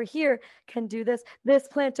plant over here can do this. This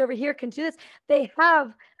plant over here can do this." They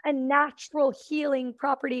have a natural healing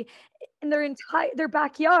property in their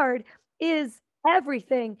backyard is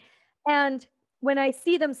everything. And when I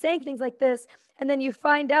see them saying things like this, and then you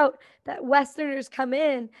find out that Westerners come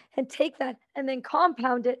in and take that and then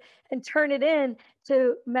compound it and turn it in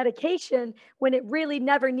to medication when it really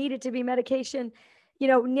never needed to be medication,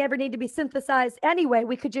 never need to be synthesized anyway.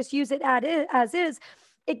 We could just use it as is.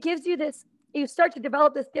 It gives you this, you start to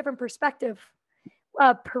develop this different perspective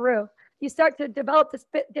of Peru. You start to develop this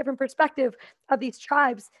different perspective of these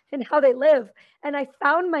tribes and how they live. And I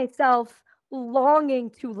found myself longing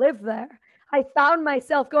to live there. I found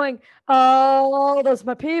myself going, "Oh, those are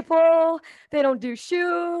my people. They don't do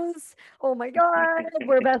shoes. Oh my God,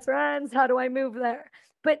 we're best friends. How do I move there?"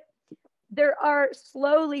 But there are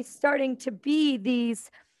slowly starting to be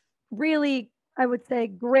these really, I would say,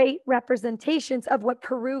 great representations of what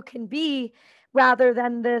Peru can be, rather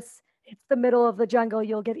than this, it's the middle of the jungle,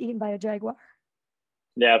 you'll get eaten by a jaguar.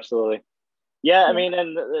 Yeah, absolutely. Yeah, I Yeah. mean,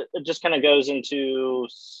 and it just kind of goes into,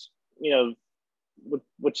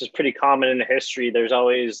 which is pretty common in history. There's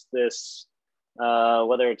always this,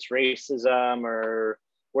 whether it's racism or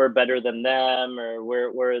we're better than them or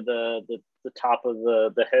we're the top of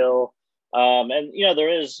the hill. And there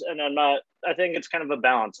is, and I think it's kind of a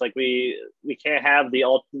balance. Like we can't have the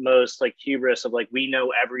utmost like hubris of like we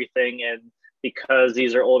know everything, and because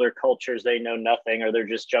these are older cultures, they know nothing, or they're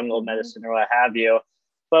just jungle medicine or what have you.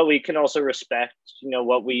 But we can also respect,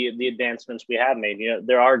 the advancements we have made.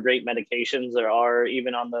 There are great medications. There are,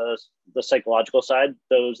 even on the psychological side,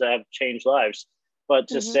 those that have changed lives. But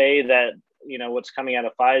to say that, what's coming out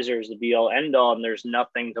of Pfizer is the be all end all, and there's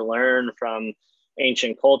nothing to learn from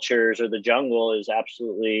ancient cultures or the jungle is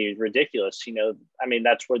absolutely ridiculous. I mean,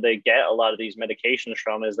 that's where they get a lot of these medications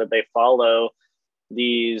from, is that they follow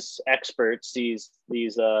these experts, these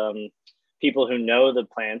people who know the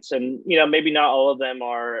plants, and maybe not all of them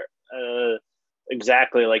are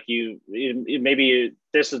exactly like you. Maybe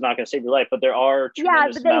this is not going to save your life, but there are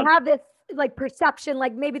but they have this like perception,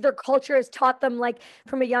 like maybe their culture has taught them, like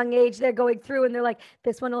from a young age, they're going through and they're like,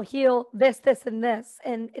 this one will heal this, and this,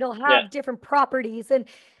 and it'll have different properties. And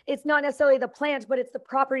it's not necessarily the plant, but it's the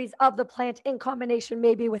properties of the plant in combination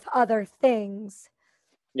maybe with other things.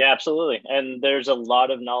 Yeah, absolutely. And there's a lot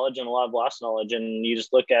of knowledge and a lot of lost knowledge. And you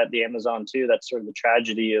just look at the Amazon too. That's sort of the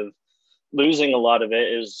tragedy of losing a lot of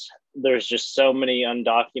it, is there's just so many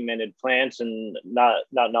undocumented plants and not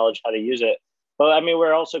knowledge how to use it. But I mean,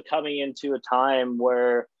 we're also coming into a time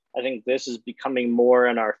where I think this is becoming more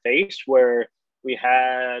in our face, where we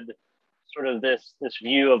had sort of this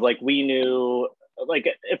view of like, we knew, like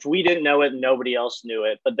if we didn't know it, nobody else knew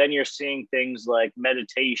it. But then you're seeing things like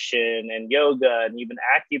meditation and yoga and even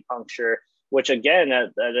acupuncture, which again,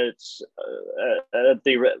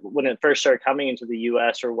 when it first started coming into the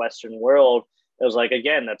U.S. or Western world, it was like,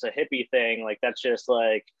 again, that's a hippie thing. Like that's just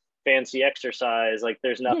like fancy exercise. Like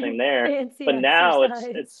there's nothing there. But now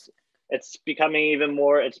it's becoming even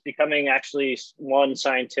more. It's becoming actually one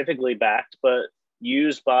scientifically backed, but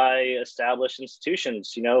used by established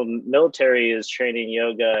institutions. Military is training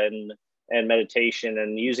yoga and meditation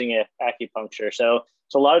and using acupuncture. So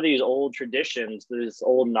it's a lot of these old traditions, this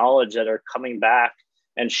old knowledge that are coming back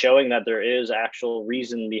and showing that there is actual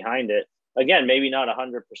reason behind it. Again, maybe not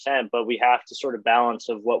 100%, but we have to sort of balance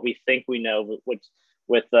of what we think we know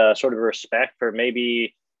with sort of respect for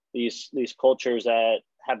maybe these cultures that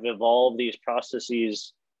have evolved these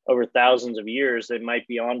processes over thousands of years. They might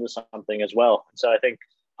be onto something as well. So I think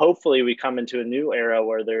hopefully we come into a new era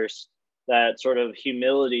where there's that sort of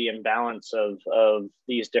humility and balance of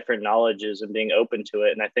these different knowledges and being open to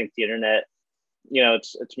it. And I think the internet,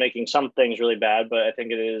 it's making some things really bad, but I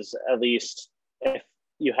think it is, at least if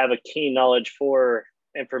you have a keen knowledge for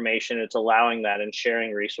information, it's allowing that and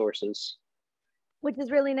sharing resources. Which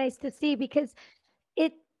is really nice to see, because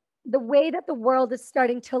the way that the world is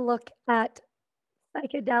starting to look at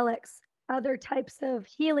psychedelics, other types of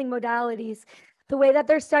healing modalities, the way that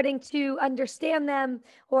they're starting to understand them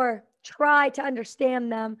or try to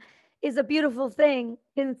understand them is a beautiful thing,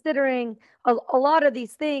 considering a lot of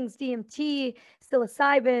these things, DMT,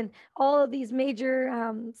 psilocybin, all of these major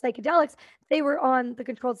psychedelics, they were on the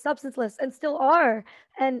controlled substance list and still are.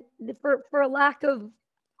 And for a lack of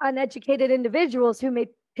uneducated individuals who made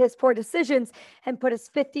piss poor decisions and put us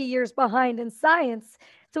 50 years behind in science.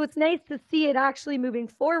 So it's nice to see it actually moving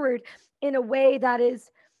forward. in a way that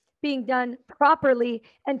is being done properly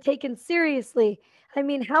and taken seriously. I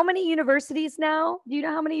mean, how many universities now, do you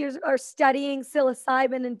know how many years are studying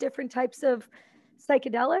psilocybin and different types of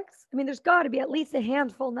psychedelics? I mean, there's got to be at least a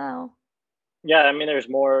handful now. Yeah, I mean, there's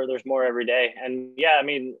more every day. And yeah, I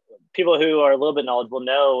mean, people who are a little bit knowledgeable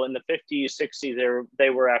know in the 50s, 60s,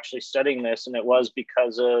 they were actually studying this, and it was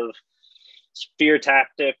because of fear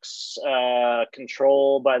tactics,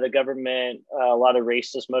 control by the government, a lot of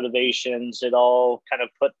racist motivations. It all kind of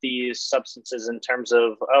put these substances in terms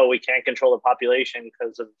of, oh, we can't control the population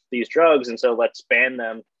because of these drugs, and so let's ban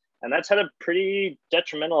them. And that's had a pretty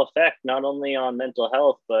detrimental effect, not only on mental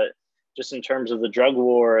health, but just in terms of the drug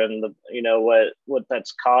war and the, you know, what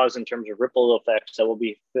that's caused in terms of ripple effects that we'll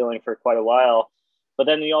be feeling for quite a while. But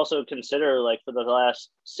then you also consider, like, for the last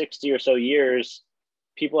 60 or so years,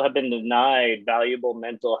 people have been denied valuable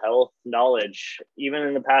mental health knowledge. Even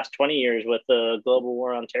in the past 20 years with the global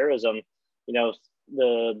war on terrorism, you know,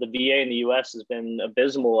 the VA in the US has been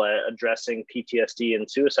abysmal at addressing PTSD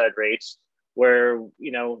and suicide rates, where,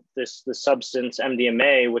 you know, the substance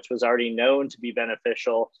MDMA, which was already known to be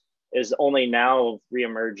beneficial, is only now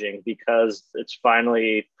reemerging because it's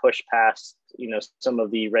finally pushed past, you know, some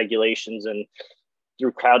of the regulations, and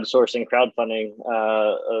through crowdsourcing, crowdfunding,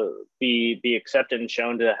 be accepted and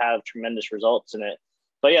shown to have tremendous results in it.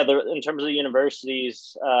 But yeah, in terms of the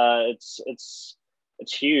universities, it's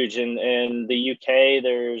huge. In the UK,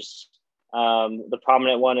 there's the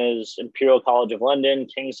prominent one is Imperial College of London.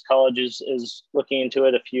 King's College is looking into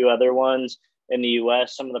it. A few other ones in the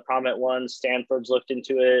US, some of the prominent ones. Stanford's looked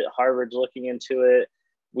into it. Harvard's looking into it.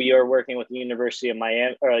 We are working with the University of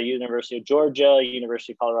Miami, or University of Georgia,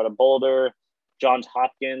 University of Colorado Boulder, Johns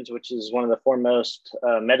Hopkins, which is one of the foremost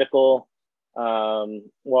medical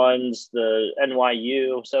ones, the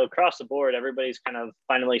NYU. So across the board, everybody's kind of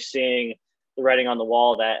finally seeing the writing on the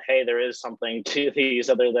wall that, hey, there is something to these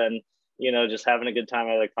other than, you know, just having a good time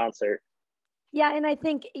at a concert. Yeah, and I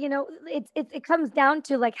think, you know, it comes down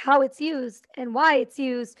to like how it's used and why it's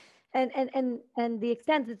used, and the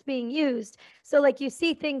extent it's being used. So like you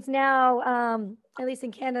see things now, at least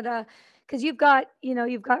in Canada, because you've got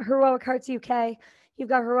Heroic Hearts UK, you've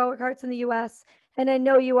got Heroic Hearts in the US, and I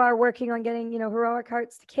know you are working on getting, you know, Heroic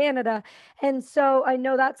Hearts to Canada, and so I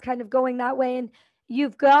know that's kind of going that way, and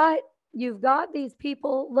you've got these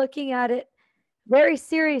people looking at it very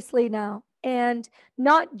seriously now, and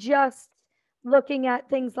not just looking at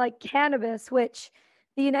things like cannabis, which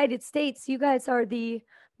the United States, you guys are the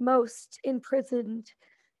most imprisoned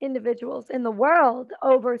individuals in the world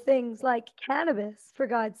over things like cannabis, for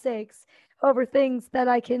God's sakes, over things that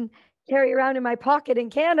I can carry around in my pocket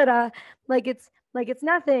in Canada like it's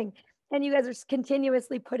nothing. And you guys are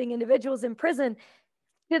continuously putting individuals in prison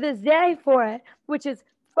to this day for it, which is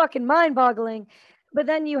fucking mind-boggling. But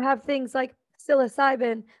then you have things like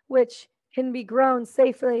psilocybin, which can be grown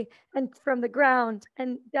safely and from the ground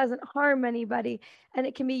and doesn't harm anybody. And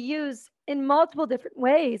it can be used in multiple different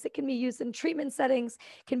ways. It can be used in treatment settings,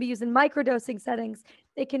 can be used in microdosing settings,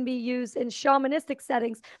 it can be used in shamanistic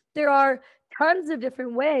settings. There are tons of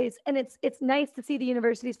different ways. And it's nice to see the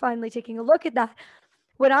universities finally taking a look at that.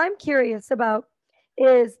 What I'm curious about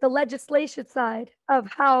is the legislation side of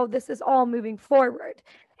how this is all moving forward.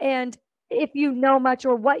 And if you know much,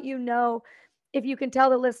 or what you know, if you can tell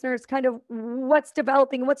the listeners kind of what's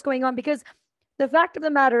developing, what's going on, because the fact of the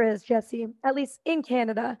matter is, Jesse, at least in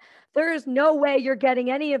Canada, there is no way you're getting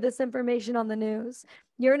any of this information on the news.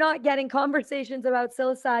 You're not getting conversations about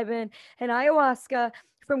psilocybin and ayahuasca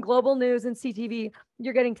from Global News and CTV.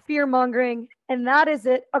 You're getting fear mongering, and that is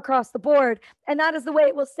it across the board. And that is the way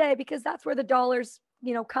it will stay, because that's where the dollars,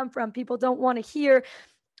 you know, come from. People don't want to hear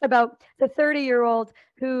about the 30-year-old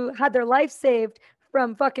who had their life saved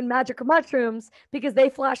from fucking magic mushrooms because they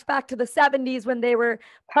flash back to the 70s when they were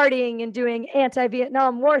partying and doing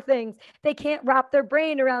anti-Vietnam War things. They can't wrap their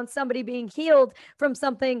brain around somebody being healed from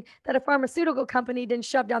something that a pharmaceutical company didn't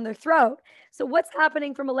shove down their throat. So what's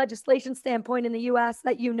happening from a legislation standpoint in the US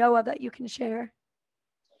that you know of that you can share?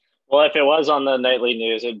 Well, if it was on the nightly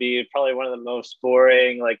news, it'd be probably one of the most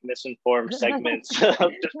boring, like, misinformed segments of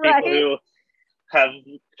just Right? people who have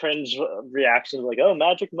cringe reactions like, "Oh,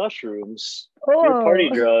 magic mushrooms, Oh, your party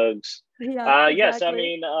drugs." yeah, Yes, I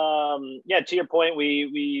exactly. mean, yeah. To your point,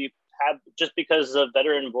 we have, just because of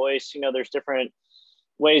Veteran Voice, you know, there's different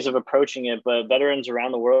ways of approaching it, but veterans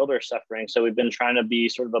around the world are suffering. So we've been trying to be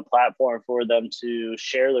sort of a platform for them to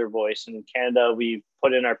share their voice. In Canada, we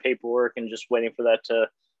put in our paperwork and just waiting for that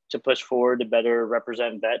to push forward to better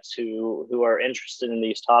represent vets who are interested in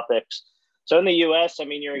these topics. So in the U.S., I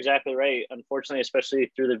mean, you're exactly right. Unfortunately,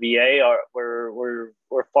 especially through the VA, we're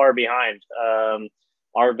far behind.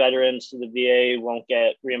 our veterans to the VA won't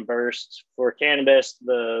get reimbursed for cannabis.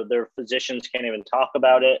 Their physicians can't even talk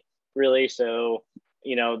about it really. So,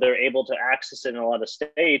 they're able to access it in a lot of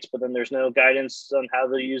states, but then there's no guidance on how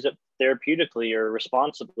to use it therapeutically or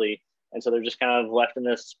responsibly. And so they're just kind of left in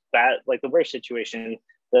this bad, like the worst situation.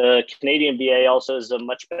 The Canadian VA also does a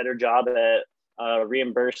much better job at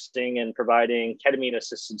reimbursing and providing ketamine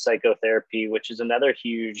assisted psychotherapy, which is another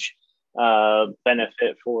huge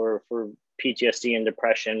benefit for PTSD and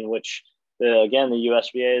depression, which the US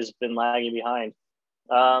VA has been lagging behind.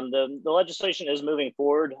 The legislation is moving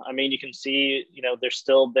forward. I mean, you can see, there's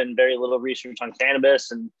still been very little research on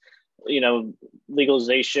cannabis, and,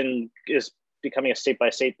 legalization is becoming a state by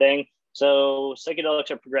state thing. So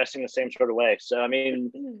psychedelics are progressing the same sort of way. So, I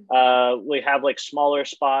mean, we have like smaller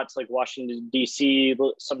spots like Washington, D.C.,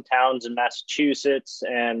 some towns in Massachusetts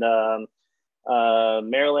and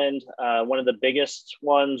Maryland. One of the biggest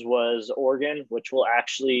ones was Oregon, which will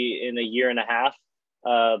actually, in a year and a half,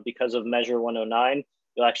 because of Measure 109,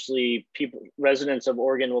 residents of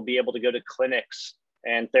Oregon will be able to go to clinics,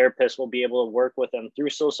 and therapists will be able to work with them through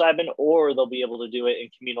psilocybin, or they'll be able to do it in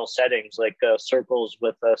communal settings like circles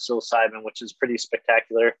with psilocybin, which is pretty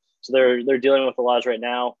spectacular. So they're dealing with the laws right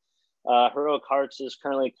now. Heroic Hearts is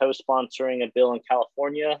currently co-sponsoring a bill in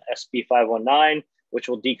California, SB 519, which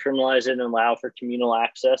will decriminalize it and allow for communal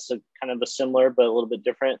access, so kind of a similar but a little bit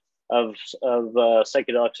different of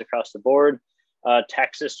psychedelics across the board.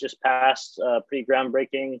 Texas just passed pretty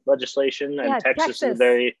groundbreaking legislation, and Texas is a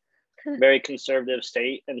very, very conservative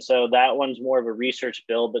state. And so that one's more of a research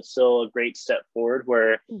bill, but still a great step forward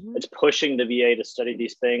where it's pushing the VA to study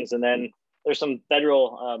these things. And then there's some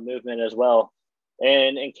federal movement as well.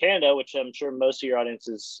 And in Canada, which I'm sure most of your audience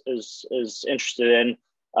is interested in,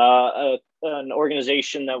 an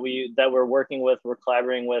organization that we're working with, we're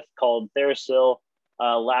collaborating with, called TheraPsil,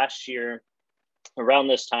 last year around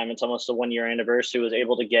this time, it's almost a 1 year anniversary, was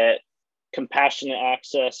able to get compassionate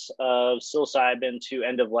access of psilocybin to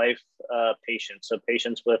end of life patients. So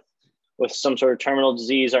patients with some sort of terminal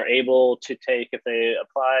disease are able to take, if they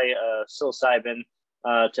apply psilocybin,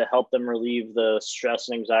 to help them relieve the stress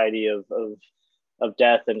and anxiety of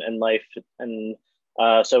death and life. And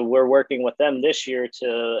so we're working with them this year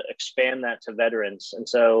to expand that to veterans. And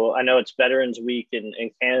so I know it's Veterans Week in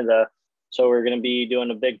Canada, so we're going to be doing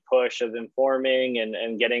a big push of informing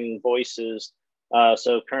and getting voices.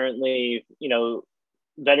 So currently,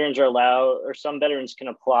 veterans are allowed, or some veterans can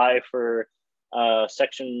apply for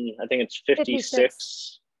section, I think it's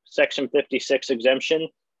 56, section 56 exemption,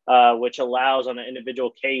 which allows on an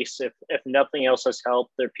individual case, if nothing else has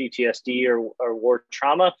helped their PTSD or war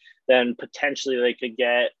trauma, then potentially they could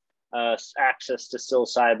get access to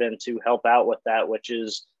psilocybin to help out with that, which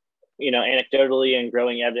is, anecdotally and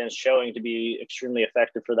growing evidence showing to be extremely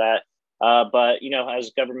effective for that. But as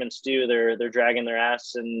governments do, they're dragging their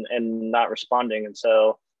ass and not responding. And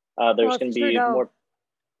so there's going to be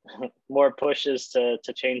more pushes to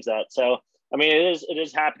change that. So, I mean, it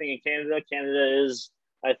is happening in Canada. Canada is,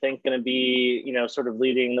 I think, going to be, sort of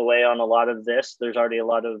leading the way on a lot of this. There's already a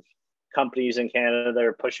lot of companies in Canada that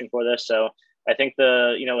are pushing for this. So I think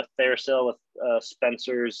with TheraPsil, with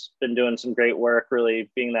Spencer's been doing some great work,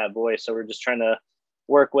 really being that voice. So we're just trying to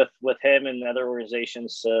work with him and other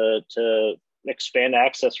organizations to expand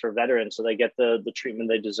access for veterans so they get the treatment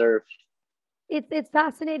they deserve. It's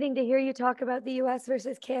fascinating to hear you talk about the US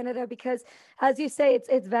versus Canada, because as you say,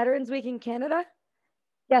 it's Veterans Week in Canada.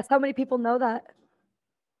 Guess how many people know that?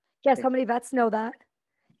 Guess how many vets know that?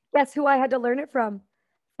 Guess who I had to learn it from?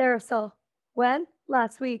 TheraPsil. When?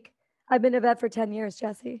 Last week. I've been a vet for 10 years,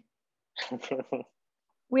 Jesse.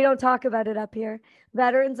 We don't talk about it up here.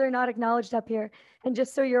 Veterans are not acknowledged up here. And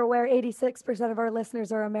just so you're aware, 86% of our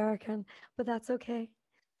listeners are American, but that's okay.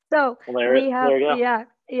 So we have,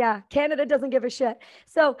 Canada doesn't give a shit.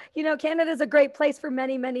 So, Canada is a great place for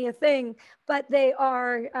many, many a thing, but they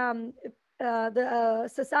are the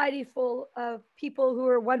society full of people who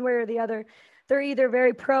are one way or the other. They're either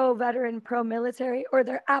very pro-veteran, pro-military, or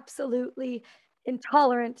they're absolutely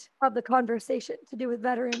intolerant of the conversation to do with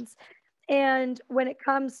veterans. And when it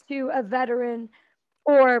comes to a veteran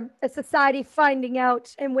or a society finding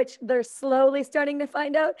out, in which they're slowly starting to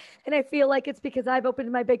find out, and I feel like it's because I've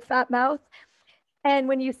opened my big fat mouth. And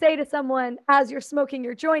when you say to someone, as you're smoking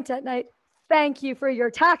your joint at night, thank you for your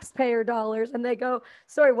taxpayer dollars, and they go,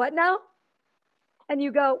 sorry, what now? And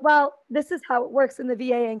you go, well, this is how it works in the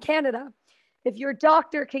VA in Canada. If your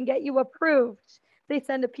doctor can get you approved, they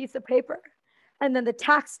send a piece of paper, and then the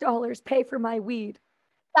tax dollars pay for my weed.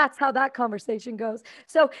 That's how that conversation goes.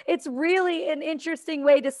 So it's really an interesting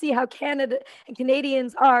way to see how Canada and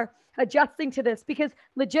Canadians are adjusting to this, because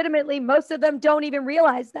legitimately most of them don't even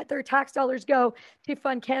realize that their tax dollars go to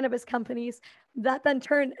fund cannabis companies that then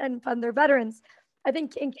turn and fund their veterans. I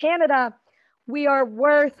think in Canada, we are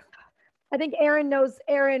worth, I think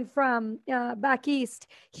Aaron from back east,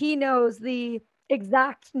 he knows the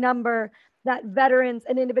exact number that veterans,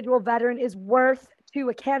 an individual veteran is worth to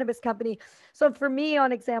a cannabis company. So for me,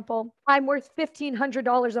 on example, I'm worth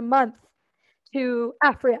 $1,500 a month to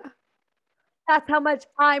Aphria. That's how much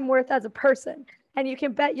I'm worth as a person. And you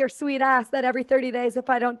can bet your sweet ass that every 30 days, if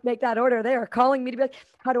I don't make that order, they are calling me to be like,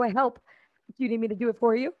 how do I help? Do you need me to do it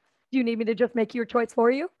for you? Do you need me to just make your choice for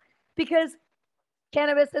you? Because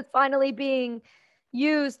cannabis is finally being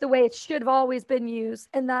used the way it should have always been used,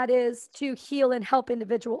 and that is to heal and help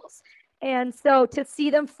individuals. And so to see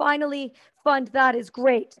them finally fund that is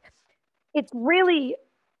great. It's really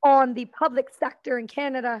on the public sector in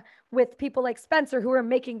Canada with people like Spencer who are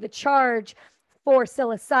making the charge for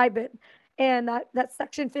psilocybin, and that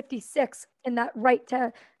Section 56 and that right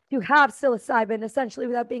to have psilocybin essentially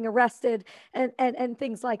without being arrested and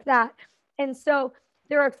things like that. And so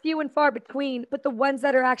there are few and far between, but the ones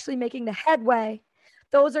that are actually making the headway,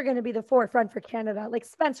 those are going to be the forefront for Canada, like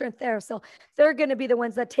Spencer and TheraPsil. They're going to be the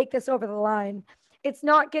ones that take this over the line. It's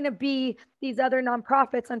not going to be these other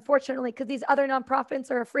nonprofits, unfortunately, because these other nonprofits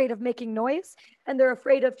are afraid of making noise, and they're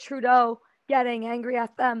afraid of Trudeau getting angry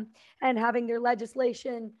at them and having their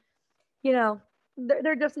legislation, they're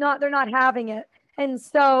not having it. And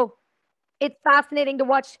so it's fascinating to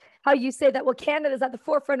watch how you say that, well, Canada's at the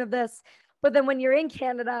forefront of this. But then when you're in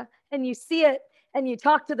Canada and you see it and you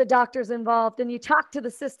talk to the doctors involved and you talk to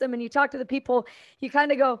the system and you talk to the people, you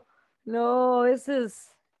kind of go, no,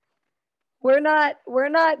 we're not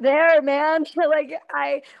there, man.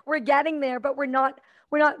 Like we're getting there, but we're not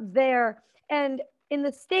there. And in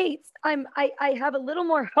the States, I have a little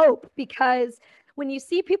more hope, because when you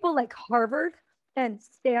see people like Harvard and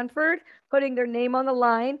Stanford putting their name on the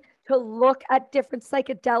line to look at different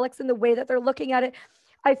psychedelics and the way that they're looking at it,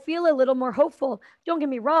 I feel a little more hopeful. Don't get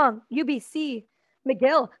me wrong, UBC,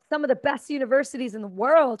 McGill, some of the best universities in the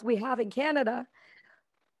world we have in Canada.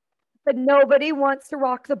 But nobody wants to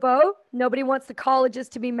rock the boat. Nobody wants the colleges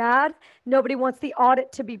to be mad. Nobody wants the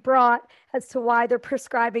audit to be brought as to why they're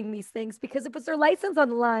prescribing these things, because it puts their license on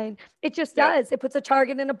the line. It just does. It puts a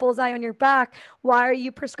target and a bullseye on your back. Why are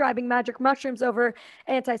you prescribing magic mushrooms over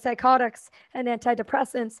antipsychotics and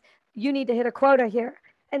antidepressants? You need to hit a quota here.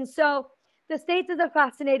 And so the States is a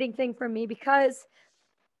fascinating thing for me, because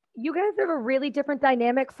you guys have a really different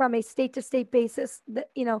dynamic from a state to state basis. That,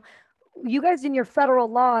 you guys in your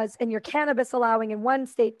federal laws and your cannabis allowing in one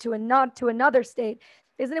state to another state.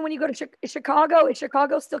 Isn't it when you go to Chicago? Is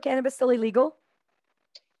Chicago still cannabis still illegal?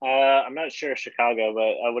 I'm not sure Chicago,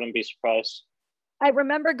 but I wouldn't be surprised. I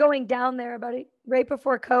remember going down there right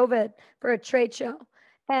before COVID for a trade show,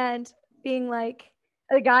 and being like,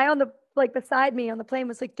 the guy on beside me on the plane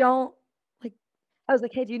was like, don't, like, I was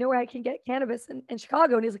like, hey, do you know where I can get cannabis in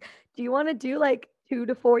Chicago? And he's like, do you want to do like 2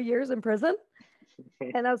 to 4 years in prison?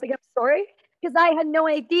 And I was like, I'm sorry, because I had no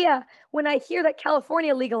idea. When I hear that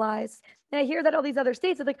California legalized and I hear that all these other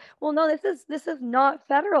states, it's like, well, no, this is not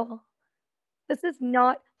federal. This is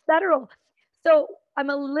not federal. So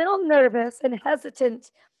I'm a little nervous and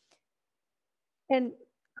hesitant and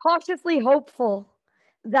cautiously hopeful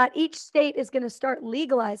that each state is going to start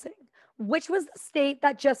legalizing. Which was the state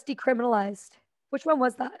that just decriminalized? Which one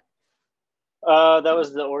was that? That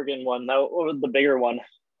was the Oregon one. That was the bigger one.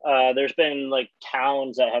 There's been like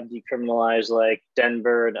towns that have decriminalized, like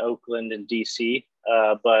Denver and Oakland and DC,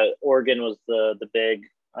 but Oregon was the big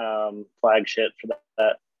flagship for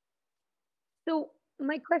that. So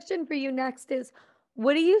my question for you next is,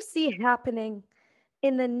 what do you see happening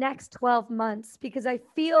in the next 12 months? Because I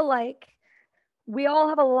feel like we all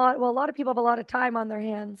have a lot of people have a lot of time on their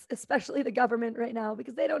hands, especially the government right now,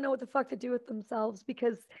 because they don't know what the fuck to do with themselves,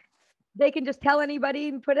 because they can just tell anybody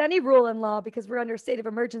and put any rule in law, because we're under a state of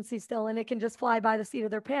emergency still, and it can just fly by the seat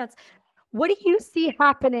of their pants. What do you see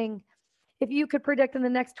happening if you could predict in the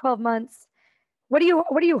next 12 months? What are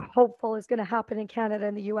you hopeful is going to happen in Canada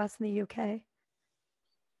and the US and the UK?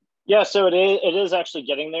 Yeah, so it is actually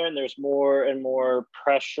getting there, and there's more and more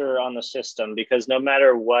pressure on the system, because no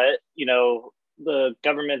matter what, the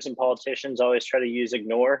governments and politicians always try to use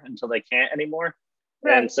ignore until they can't anymore.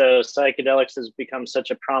 Right. And so psychedelics has become such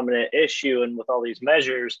a prominent issue, and with all these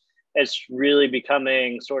measures, it's really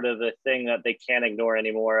becoming sort of a thing that they can't ignore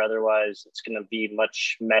anymore. Otherwise, it's going to be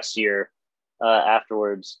much messier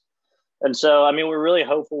afterwards. And so, I mean, we're really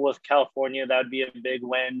hopeful with California. That would be a big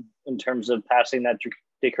win in terms of passing that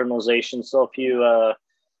decriminalization. Still a few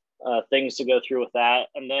things to go through with that.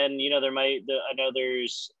 And then, I know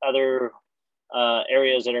there's other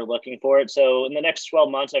areas that are looking for it. So in the next 12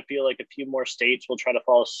 months, I feel like a few more states will try to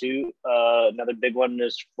follow suit. Another big one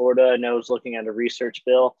is Florida. I know is looking at a research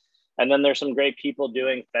bill. And then there's some great people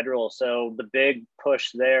doing federal. So the big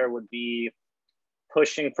push there would be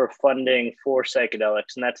pushing for funding for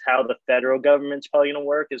psychedelics. And that's how the federal government's probably going to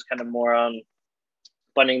work, is kind of more on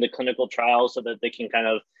funding the clinical trials so that they can kind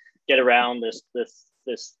of get around this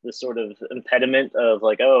sort of impediment of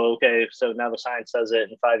like, oh, okay, so now the science says it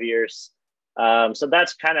in 5 years. So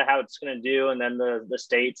that's kind of how it's going to do. And then the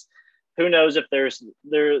states, who knows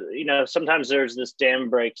if sometimes there's this dam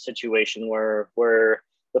break situation where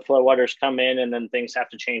the flow waters come in and then things have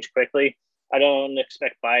to change quickly. I don't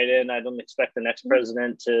expect Biden. I don't expect the next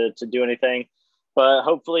president to do anything, but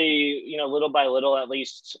hopefully, little by little, at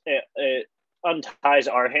least it unties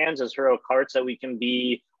our hands as heroic hearts that we can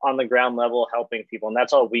be on the ground level helping people. And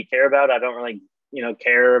that's all we care about. I don't really,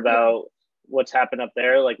 care about what's happened up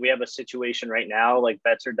there. Like, we have a situation right now, like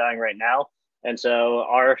vets are dying right now. And so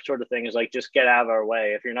our sort of thing is like, just get out of our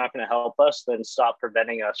way. If you're not going to help us, then stop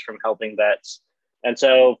preventing us from helping vets. And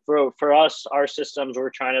so for us, our systems,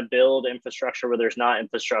 we're trying to build infrastructure where there's not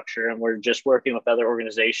infrastructure. And we're just working with other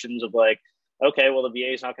organizations of like, okay, well, the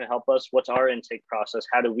VA is not going to help us. What's our intake process?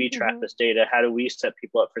 How do we track this data? How do we set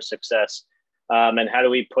people up for success? And how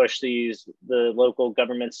do we push the local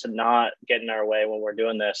governments to not get in our way when we're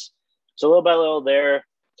doing this? So little by little there.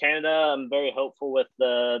 Canada, I'm very hopeful with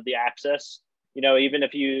the access. Even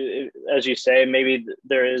if you, as you say, maybe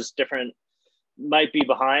there is different, might be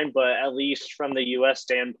behind, but at least from the US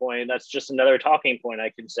standpoint, that's just another talking point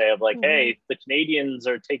I can say of like, hey, the Canadians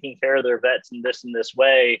are taking care of their vets in this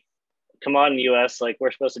way. Come on, US, like,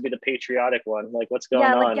 we're supposed to be the patriotic one. Like, what's going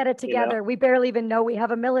on? Yeah, like, get it together. We barely even know we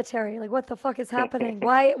have a military. Like, what the fuck is happening?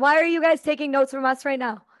 Why are you guys taking notes from us right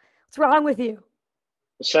now? What's wrong with you?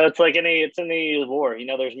 So it's like it's any war,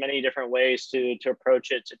 there's many different ways to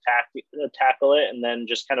approach it, to tackle it, and then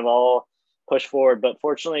just kind of all push forward. But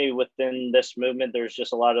fortunately, within this movement, there's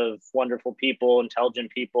just a lot of wonderful people,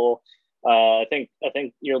 intelligent people. I think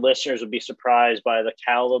your listeners would be surprised by the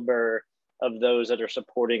caliber of those that are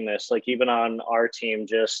supporting this. Like, even on our team,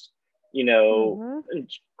 just,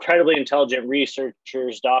 incredibly intelligent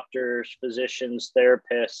researchers, doctors, physicians,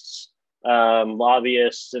 therapists,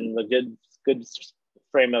 lobbyists, and the good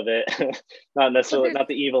frame of it. Not necessarily, not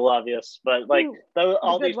the evil lobbyists, but like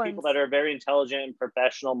all these people that are very intelligent and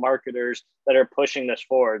professional marketers that are pushing this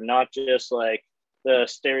forward, not just like the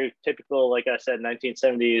stereotypical, like I said,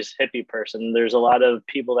 1970s hippie person. There's a lot of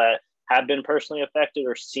people that have been personally affected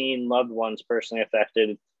or seen loved ones personally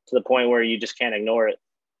affected to the point where you just can't ignore it.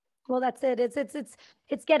 Well, that's it.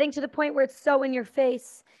 It's getting to the point where it's so in your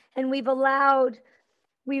face, and we've allowed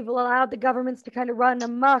the governments to kind of run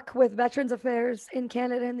amok with Veterans Affairs in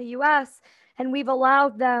Canada and the US, and we've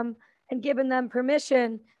allowed them and given them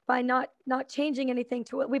permission by not changing anything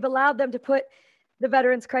to it. We've allowed them to put the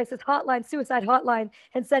Veterans Crisis Hotline, suicide hotline,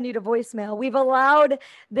 and send you to voicemail. We've allowed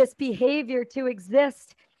this behavior to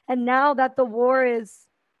exist. And now that the war is,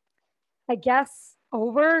 I guess,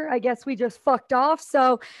 over, I guess we just fucked off.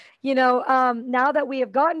 So, now that we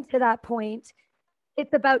have gotten to that point,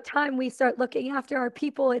 it's about time we start looking after our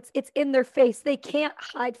people. It's in their face. They can't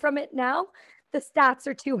hide from it now. The stats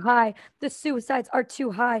are too high. The suicides are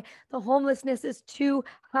too high. The homelessness is too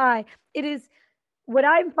high. It is what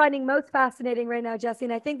I'm finding most fascinating right now, Jesse,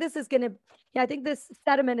 and I think this is going to, I think this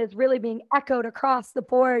sentiment is really being echoed across the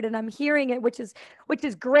board, and I'm hearing it, which is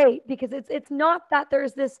great, because it's not that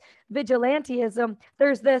there's this vigilantism.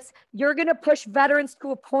 There's this, you're going to push veterans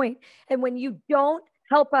to a point, and when you don't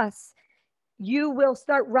help us, you will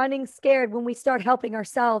start running scared when we start helping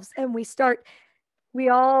ourselves, and we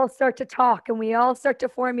all start to talk, and we all start to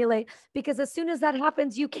formulate, because as soon as that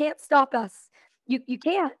happens, you can't stop us. You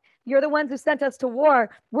can't. You're the ones who sent us to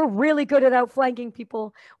war. We're really good at outflanking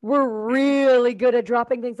people. We're really good at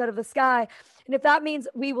dropping things out of the sky. And if that means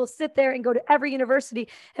we will sit there and go to every university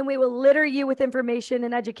and we will litter you with information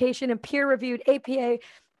and education and peer-reviewed APA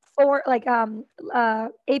for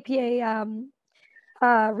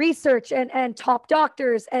research and top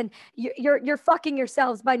doctors, and you're fucking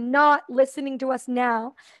yourselves by not listening to us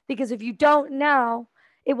now, because if you don't now,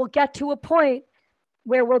 it will get to a point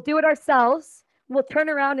where we'll do it ourselves. We'll turn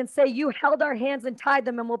around and say, you held our hands and tied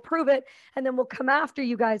them, and we'll prove it. And then we'll come after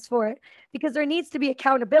you guys for it, because there needs to be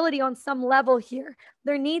accountability on some level here.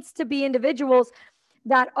 There needs to be individuals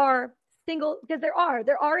that are because there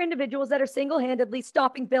are individuals that are single-handedly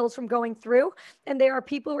stopping bills from going through. And there are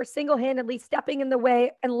people who are single-handedly stepping in the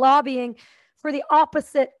way and lobbying for the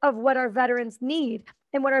opposite of what our veterans need.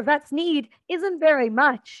 And what our vets need isn't very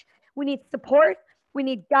much. We need support, we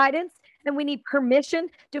need guidance, and we need permission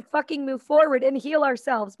to fucking move forward and heal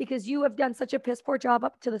ourselves, because you have done such a piss poor job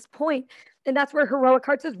up to this point. And that's where Heroic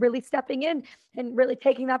Hearts is really stepping in and really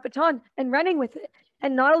taking that baton and running with it.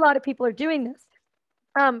 And not a lot of people are doing this.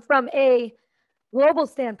 From a global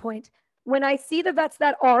standpoint, when I see the vets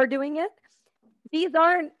that are doing it, these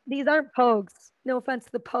aren't pogues. No offense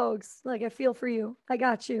to the pogues. Like, I feel for you. I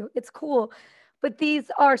got you. It's cool. But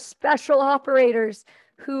these are special operators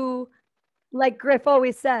who, like Griff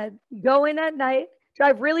always said, go in at night,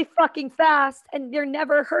 drive really fucking fast, and they're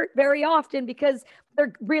never hurt very often because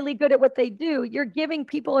they're really good at what they do. You're giving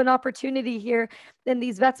people an opportunity here, and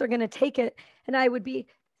these vets are going to take it. And I would be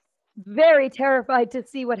very terrified to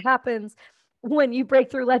see what happens when you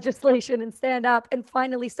break through legislation and stand up and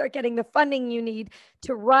finally start getting the funding you need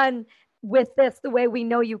to run with this the way we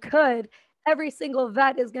know you could. Every single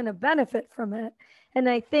vet is going to benefit from it. And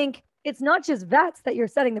I think it's not just vets that you're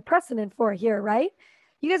setting the precedent for here, right?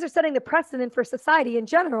 You guys are setting the precedent for society in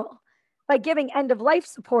general by giving end of life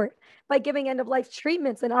support, by giving end of life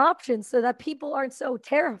treatments and options so that people aren't so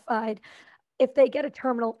terrified if they get a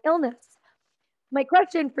terminal illness. My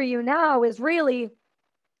question for you now is really,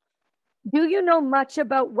 do you know much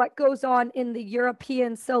about what goes on in the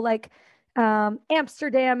European, so like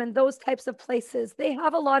Amsterdam and those types of places? They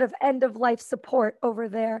have a lot of end of life support over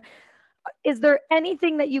there. Is there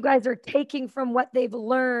anything that you guys are taking from what they've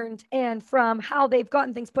learned and from how they've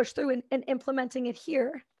gotten things pushed through and implementing it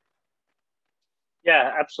here?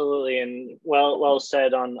 Yeah, absolutely. And well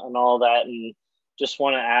said on all that. And just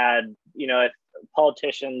want to add,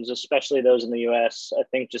 politicians, especially those in the US, I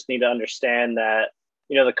think just need to understand that,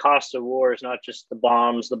 the cost of war is not just the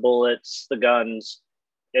bombs, the bullets, the guns.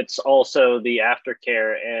 It's also the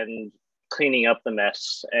aftercare and cleaning up the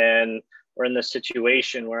mess. And we're in this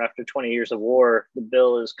situation where after 20 years of war, the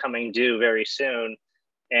bill is coming due very soon.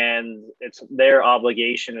 And it's their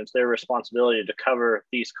obligation, it's their responsibility to cover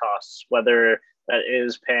these costs, whether that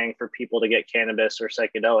is paying for people to get cannabis or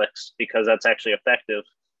psychedelics, because that's actually effective.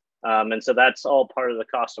 And so that's all part of the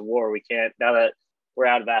cost of war. We can't, now that we're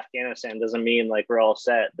out of Afghanistan, doesn't mean like we're all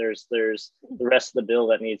set. There's the rest of the bill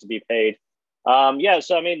that needs to be paid. So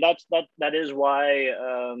I mean, that is why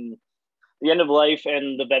the end of life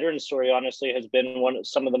and the veteran story, honestly, has been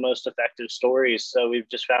some of the most effective stories. So we've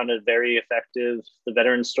just found it very effective, the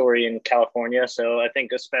veteran story in California. So I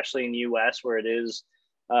think especially in the US, where it is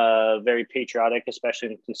very patriotic,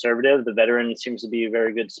 especially in conservative, the veteran seems to be a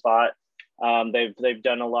very good spot. They've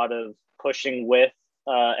done a lot of pushing with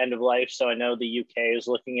end of life. So I know the UK is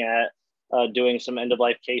looking at doing some end of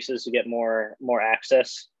life cases to get more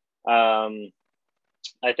access.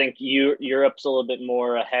 I think Europe's a little bit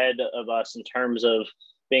more ahead of us in terms of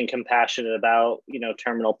being compassionate about,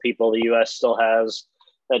 terminal people. The US still has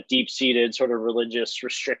that deep-seated sort of religious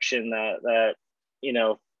restriction that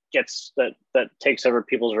takes over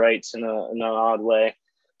people's rights in an odd way.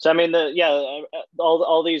 So I mean,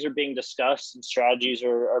 all these are being discussed, and strategies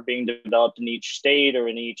are being developed in each state or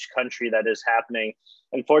in each country that is happening.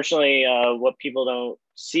 Unfortunately, what people don't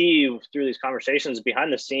see through these conversations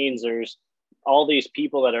behind the scenes, there's all these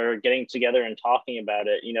people that are getting together and talking about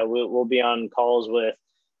it. We'll be on calls with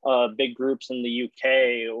big groups in the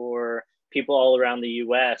UK or people all around the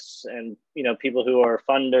US, and people who are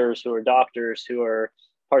funders, who are doctors, who are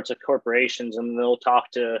parts of corporations, and they'll talk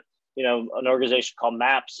to an organization called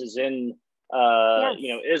MAPS is in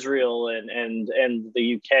yes. Israel and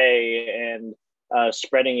the UK, and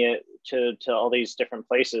spreading it to all these different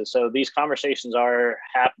places. So these conversations are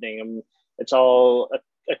happening, and it's all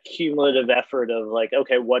a cumulative effort of like,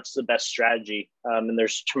 okay, what's the best strategy? And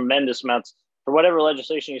there's tremendous amounts for whatever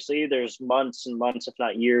legislation you see. There's months and months, if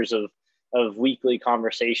not years, of weekly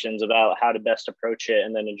conversations about how to best approach it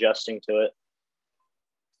and then adjusting to it.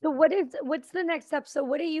 So what's the next step? So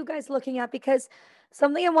what are you guys looking at? Because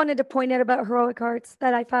something I wanted to point out about Heroic Hearts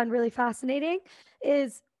that I found really fascinating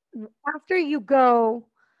is after you go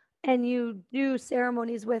and you do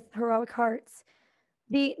ceremonies with Heroic Hearts,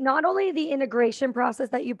 not only the integration process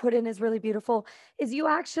that you put in is really beautiful, is you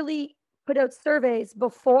actually put out surveys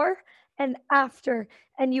before and after,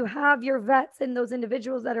 and you have your vets and those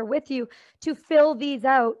individuals that are with you to fill these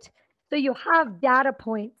out. So you have data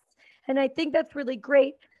points. And I think that's really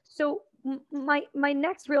great. So my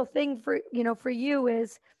next real thing for you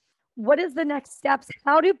is, what is the next steps?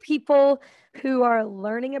 How do people who are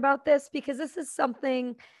learning about this, because this is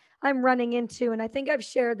something I'm running into, and I think I've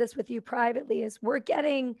shared this with you privately, is we're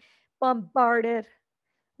getting bombarded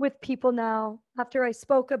with people now after I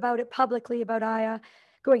spoke about it publicly about Aya,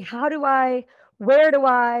 going, how do I, where do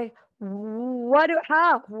I,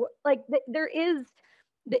 how? Like there is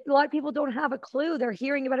A lot of people don't have a clue. They're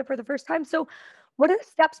hearing about it for the first time. So what are the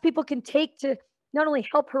steps people can take to not only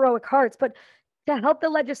help Heroic Hearts, but to help the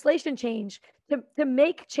legislation change, to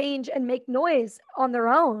make change and make noise on their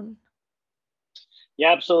own?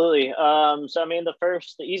 Yeah, absolutely. So I mean, the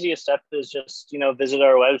easiest step is just, visit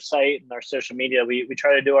our website and our social media. We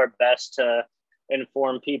try to do our best to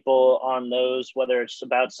inform people on those, whether it's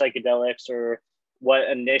about psychedelics or what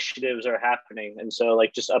initiatives are happening. And so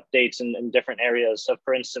like just updates in different areas. So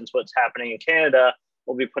for instance, what's happening in Canada,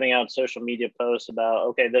 we'll be putting out social media posts about,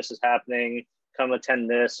 okay, this is happening, come attend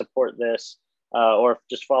this, support this, or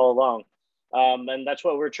just follow along. And that's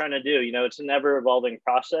what we're trying to do. It's an ever evolving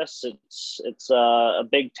process. It's a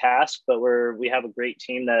big task, but we have a great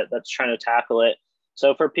team that's trying to tackle it.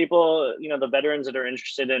 So for people, the veterans that are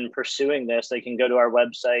interested in pursuing this, they can go to our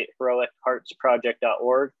website,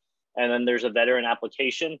 heroicheartsproject.org, and then there's a veteran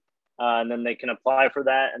application, and then they can apply for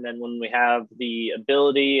that. And then when we have the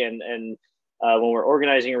ability and when we're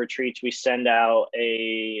organizing retreats, we send out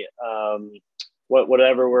a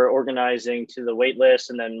whatever we're organizing to the wait list,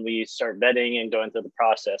 and then we start vetting and going through the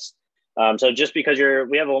process. So just because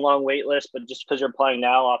we have a long wait list, but just because you're applying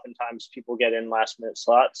now, oftentimes people get in last minute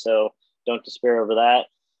slots. So don't despair over that.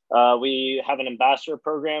 We have an ambassador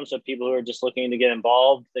program. So people who are just looking to get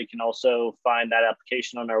involved, they can also find that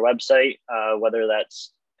application on our website, whether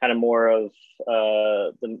that's kind of more of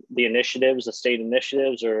the initiatives, the state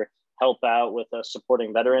initiatives, or help out with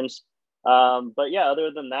supporting veterans. But yeah,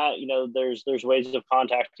 other than that, there's ways of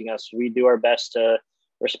contacting us. We do our best to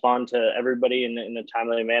respond to everybody in a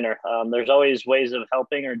timely manner. There's always ways of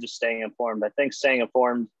helping or just staying informed. I think staying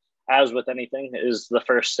informed, as with anything, is the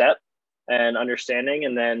first step, and understanding,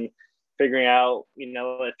 and then figuring out,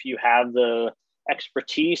 if you have the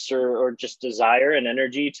expertise or just desire and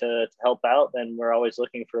energy to help out, then we're always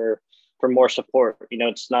looking for more support.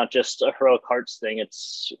 It's not just a Heroic Hearts thing.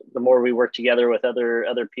 It's the more we work together with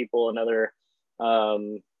other people and other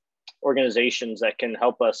organizations that can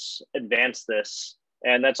help us advance this.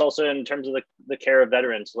 And that's also in terms of the care of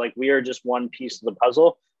veterans. Like, we are just one piece of the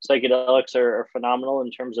puzzle. Psychedelics are phenomenal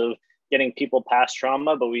in terms of getting people past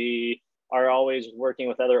trauma, but we are always working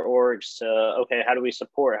with other orgs to, okay, how do we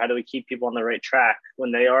support? How do we keep people on the right track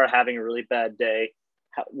when they are having a really bad day?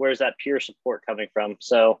 Where's that peer support coming from?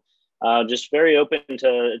 So just very open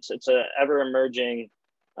to, it's a ever emerging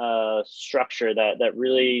structure that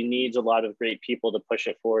really needs a lot of great people to push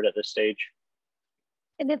it forward at this stage.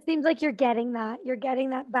 And it seems like you're getting that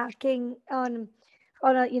backing on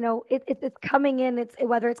a, it's coming in,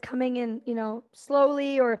 whether it's coming in,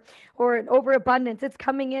 slowly or an overabundance, it's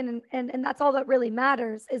coming in. And that's all that really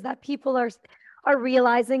matters, is that people are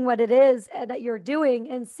realizing what it is that you're doing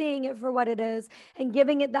and seeing it for what it is, and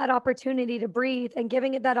giving it that opportunity to breathe, and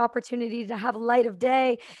giving it that opportunity to have light of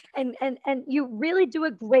day. And you really do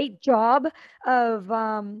a great job of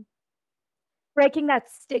breaking that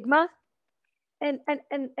stigma. And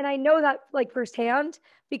I know that like firsthand,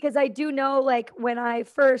 because I do know, like, when I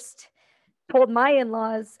first told my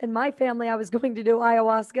in-laws and my family I was going to do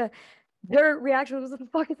ayahuasca, their reaction was, what the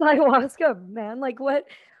fuck is ayahuasca, man? Like, what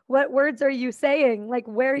words are you saying? Like,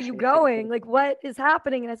 where are you going? Like, what is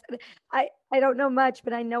happening? And I said, I don't know much,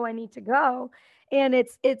 but I know I need to go. And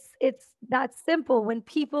it's that simple. When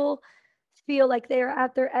people feel like they are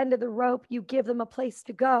at their end of the rope, you give them a place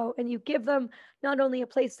to go, and you give them not only a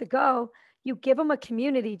place to go, you give them a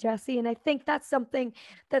community, Jesse. And I think that's something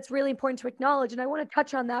that's really important to acknowledge. And I want to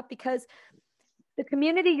touch on that, because the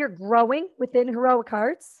community you're growing within Heroic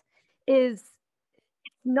Hearts is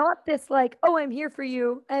not this like, oh, I'm here for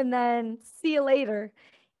you, and then see you later.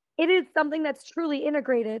 It is something that's truly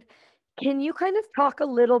integrated. Can you kind of talk a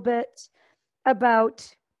little bit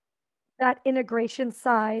about that integration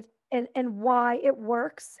side, and why it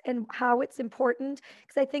works and how it's important?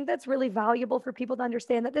 Because I think that's really valuable for people to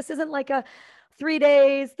understand, that this isn't like a 3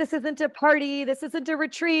 days, this isn't a party, this isn't a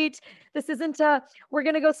retreat, this isn't we're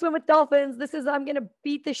going to go swim with dolphins. This is, I'm going to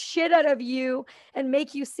beat the shit out of you and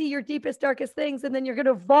make you see your deepest, darkest things, and then you're going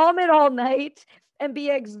to vomit all night and be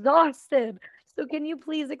exhausted. So can you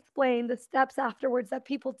please explain the steps afterwards that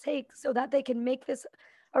people take so that they can make this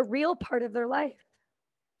a real part of their life?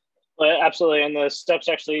 Well, absolutely. And the steps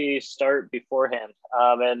actually start beforehand.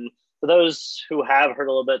 And for those who have heard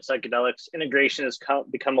a little bit psychedelics, integration has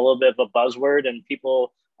become a little bit of a buzzword, and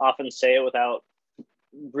people often say it without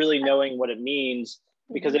really knowing what it means,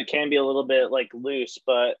 because it can be a little bit like loose.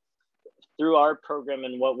 But through our program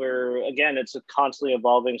and again, it's a constantly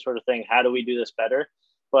evolving sort of thing. How do we do this better?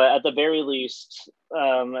 But at the very least,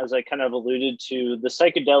 as I kind of alluded to, the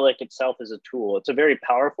psychedelic itself is a tool. It's a very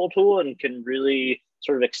powerful tool and can really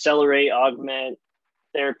sort of accelerate, augment,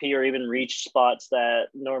 therapy or even reach spots that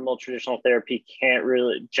normal traditional therapy can't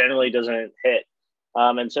really, generally doesn't hit.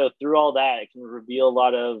 And so through all that, it can reveal a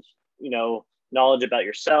lot of, knowledge about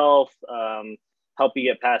yourself, help you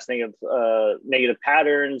get past negative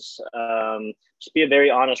patterns, just be a very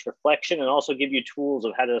honest reflection, and also give you tools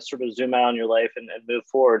of how to sort of zoom out on your life and move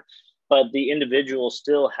forward. But the individual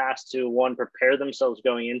still has to, one, prepare themselves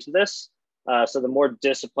going into this. So the more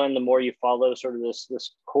discipline, the more you follow sort of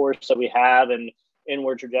this course that we have and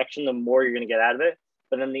inward projection, the more you're going to get out of it.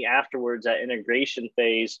 But then the afterwards, that integration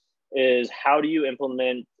phase, is how do you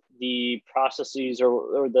implement the processes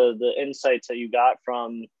or the insights that you got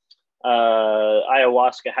from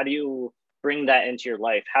ayahuasca? How do you bring that into your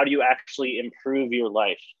life? How do you actually improve your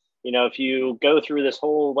life? If you go through this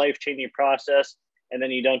whole life-changing process and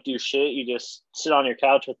then you don't do shit, you just sit on your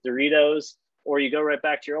couch with Doritos, or you go right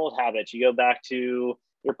back to your old habits. You go back to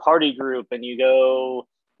your party group and you go,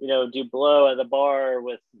 do blow at the bar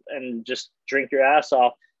and just drink your ass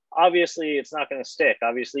off. Obviously it's not going to stick.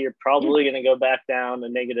 Obviously you're probably going to go back down a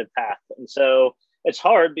negative path. And so it's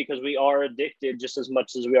hard because we are addicted just as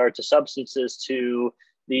much as we are to substances, to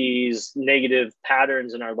these negative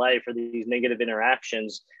patterns in our life or these negative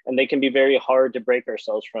interactions, and they can be very hard to break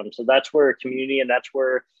ourselves from. So that's where community, and that's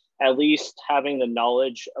where at least having the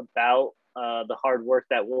knowledge about the hard work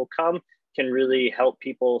that will come can really help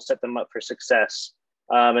people set them up for success.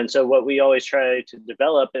 And so what we always try to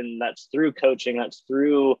develop, and that's through coaching, that's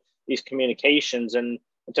through these communications. And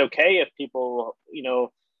it's okay if people,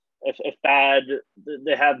 if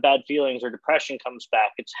they have bad feelings or depression comes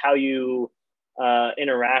back. It's how you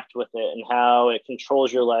interact with it and how it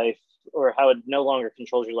controls your life, or how it no longer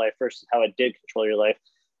controls your life versus how it did control your life.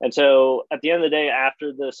 And so at the end of the day,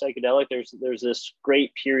 after the psychedelic, there's this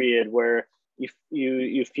great period where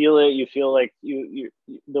you feel it, you feel like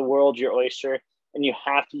the world's your oyster, and you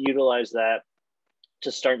have to utilize that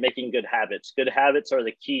to start making good habits. Good habits are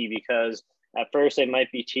the key, because at first they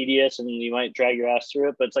might be tedious and you might drag your ass through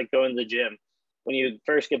it, but it's like going to the gym. When you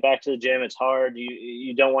first get back to the gym, it's hard.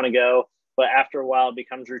 You don't want to go, but after a while it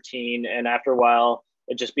becomes routine. And after a while,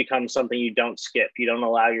 it just becomes something you don't skip. You don't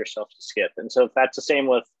allow yourself to skip. And so that's the same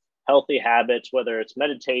with healthy habits, whether it's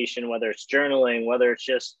meditation, whether it's journaling, whether it's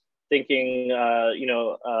just thinking,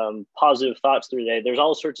 positive thoughts through the day. There's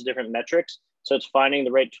all sorts of different metrics. So it's finding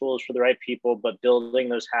the right tools for the right people, but building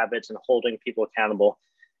those habits and holding people accountable.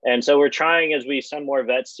 And so we're trying, as we send more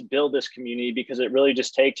vets, to build this community, because it really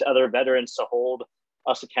just takes other veterans to hold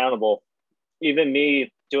us accountable. Even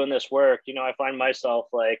me doing this work, I find myself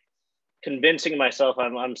like convincing myself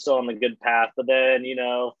I'm still on the good path, but then,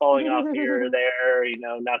 falling off here or there,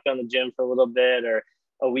 not going to the gym for a little bit, or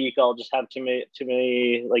a week I'll just have too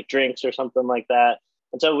many like drinks or something like that.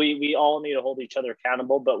 And so we all need to hold each other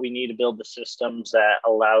accountable, but we need to build the systems that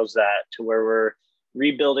allows that, to where we're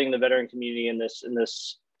rebuilding the veteran community in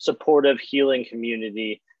this supportive, healing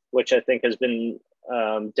community, which I think has been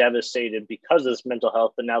devastated because of this mental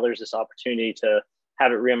health. But now there's this opportunity to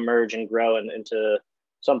have it reemerge and grow into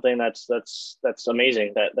something that's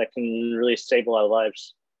amazing, that can really save a lot of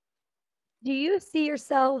lives. Do you see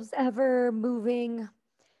yourselves ever moving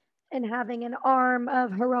and having an arm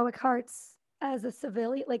of Heroic Hearts as a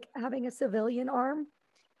civilian, like having a civilian arm?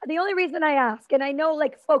 The only reason I ask, and I know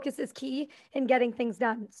like focus is key in getting things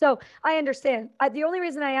done, so I understand. The only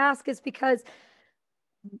reason I ask is because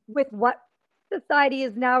with what society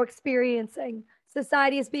is now experiencing,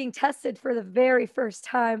 society is being tested for the very first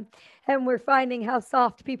time, and we're finding how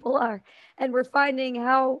soft people are, and we're finding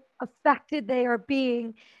how affected they are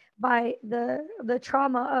being by the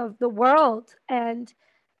trauma of the world and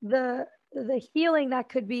the healing that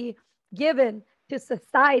could be given to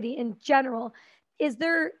society in general. Is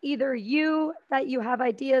there either that you have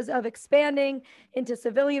ideas of expanding into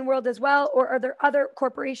civilian world as well, or are there other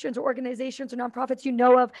corporations or organizations or nonprofits you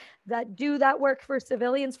know of that do that work for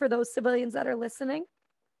civilians, for those civilians that are listening?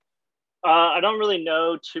 I don't really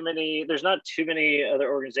know too many. There's not too many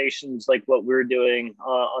other organizations like what we're doing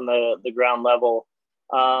on the ground level.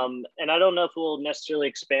 And I don't know if we'll necessarily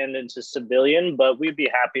expand into civilian, but we'd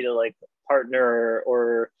be happy to like partner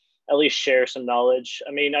or at least share some knowledge.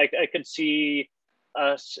 I mean, I could see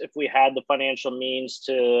us, if we had the financial means,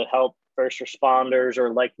 to help first responders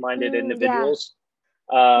or like-minded individuals.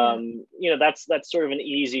 Yeah. That's sort of an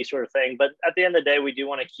easy sort of thing. But at the end of the day, we do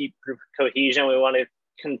want to keep group cohesion. We want to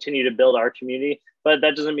continue to build our community, but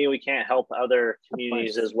that doesn't mean we can't help other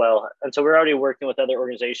communities as well. And so we're already working with other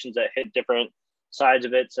organizations that hit different sides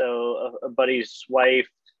of it. So a buddy's wife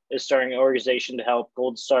is starting an organization to help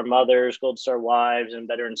Gold Star mothers, Gold Star wives, and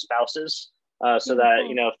veteran spouses. So that,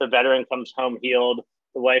 if the veteran comes home healed,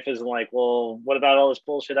 the wife isn't like, well, what about all this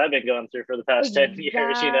bullshit I've been going through for the past 10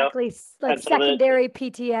 years, Exactly. Like And so secondary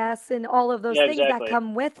PTS and all of those yeah, things that exactly.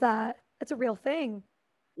 come with that. It's a real thing.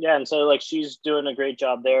 Yeah, and so like she's doing a great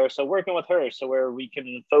job there. So working with her, so where we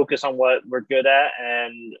can focus on what we're good at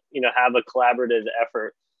and have a collaborative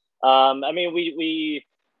effort. I mean, we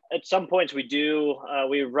at some points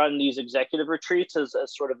we run these executive retreats as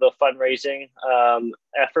sort of a fundraising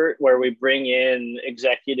effort where we bring in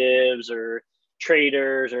executives or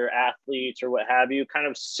traders or athletes or what have you, kind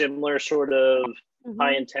of similar sort of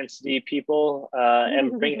high intensity people,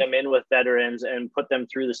 and bring them in with veterans and put them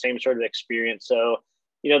through the same sort of experience. So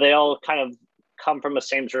they all kind of come from the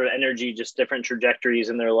same sort of energy, just different trajectories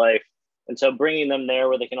in their life. And so bringing them there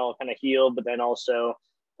where they can all kind of heal, but then also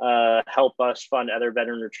help us fund other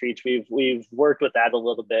veteran retreats. We've worked with that a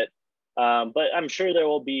little bit, but I'm sure there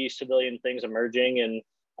will be civilian things emerging. And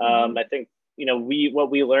I think,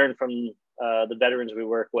 what we learn from the veterans we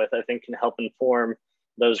work with, I think can help inform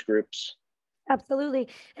those groups. Absolutely.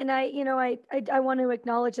 And I want to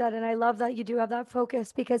acknowledge that. And I love that you do have that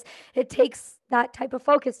focus, because it takes that type of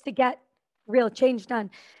focus to get real change done.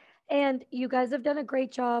 And you guys have done a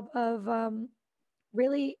great job of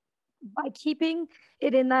really, by keeping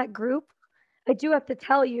it in that group. I do have to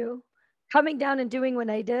tell you, coming down and doing what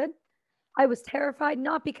I did, I was terrified,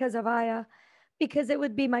 not because of Aya, because it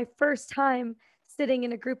would be my first time sitting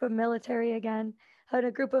in a group of military again, in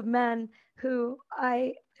a group of men who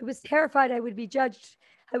I was terrified I would be judged.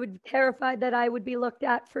 I would be terrified that I would be looked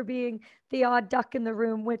at for being the odd duck in the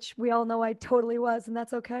room, which we all know I totally was, and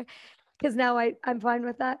that's okay, because now I'm fine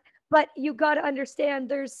with that. But you got to understand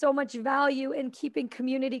there's so much value in keeping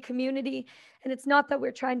community. And it's not that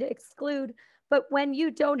we're trying to exclude, but when you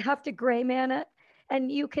don't have to gray man it and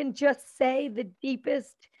you can just say the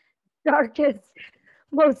deepest, darkest,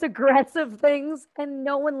 most aggressive things, and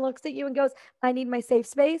no one looks at you and goes, I need my safe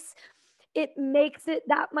space, it makes it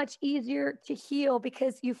that much easier to heal,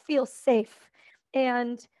 because you feel safe,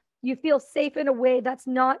 and you feel safe in a way that's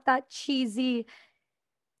not that cheesy,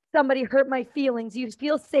 somebody hurt my feelings. You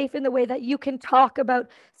feel safe in the way that you can talk about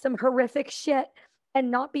some horrific shit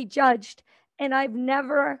and not be judged. And I've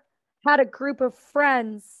never had a group of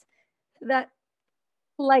friends that,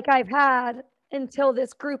 like I've had until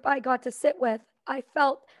this group I got to sit with, I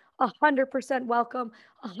felt 100% welcome,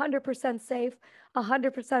 100% safe,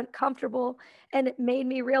 100% comfortable. And it made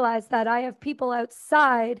me realize that I have people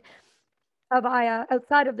outside of Aya,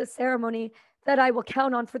 outside of the ceremony, that I will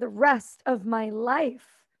count on for the rest of my life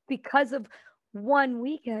because of one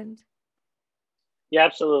weekend. Yeah,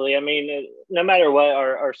 absolutely. I mean, no matter what,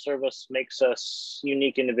 our service makes us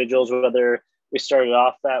unique individuals, whether we started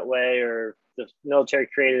off that way or the military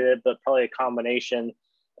created it, but probably a combination.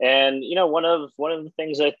 And one of the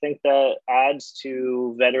things I think that adds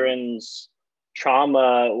to veterans'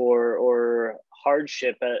 trauma or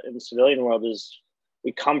hardship in the civilian world is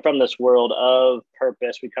we come from this world of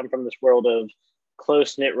purpose. We come from this world of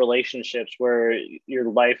close knit relationships where your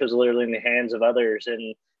life is literally in the hands of others,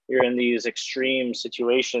 and you're in these extreme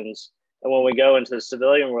situations. And when we go into the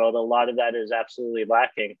civilian world, a lot of that is absolutely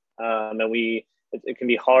lacking, and it can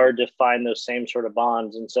be hard to find those same sort of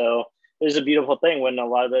bonds. And so there's a beautiful thing when a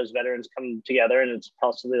lot of those veterans come together, and it's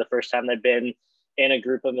possibly the first time they've been in a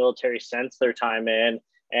group of military since their time in.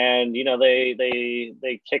 And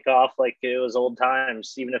they kick off like it was old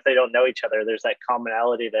times, even if they don't know each other. There's that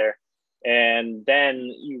commonality there, and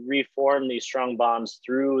then you reform these strong bonds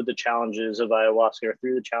through the challenges of ayahuasca, or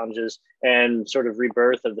through the challenges and sort of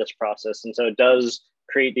rebirth of this process. And so it does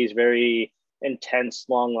create these very intense,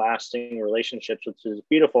 long-lasting relationships, which is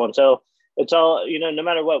beautiful. And so it's all, no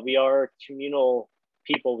matter what, we are communal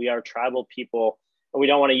people, we are tribal people, and we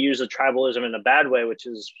don't want to use the tribalism in a bad way, which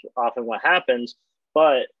is often what happens.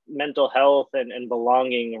 But mental health and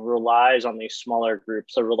belonging relies on these smaller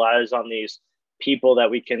groups. It relies on these people that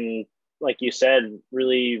we can, like you said,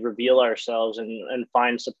 really reveal ourselves and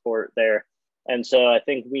find support there. And so I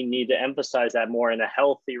think we need to emphasize that more in a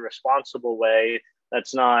healthy, responsible way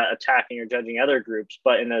that's not attacking or judging other groups,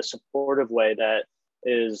 but in a supportive way that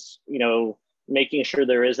is, making sure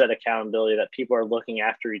there is that accountability, that people are looking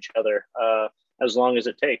after each other as long as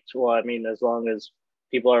it takes. Well, I mean, as long as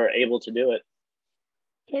people are able to do it.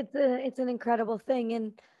 It's an incredible thing.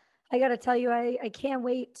 And I got to tell you, I can't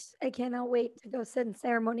wait. I cannot wait to go sit in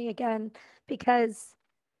ceremony again, because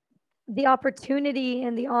the opportunity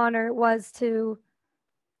and the honor was to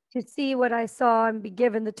see what I saw and be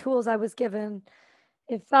given the tools I was given.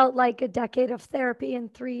 It felt like a decade of therapy in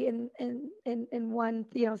one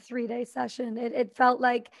 3-day session. It felt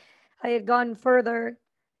like I had gone further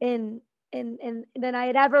in than I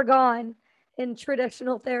had ever gone in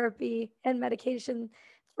traditional therapy and medication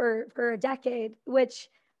for a decade, which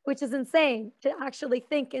is insane to actually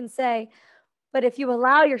think and say. But if you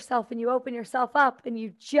allow yourself and you open yourself up and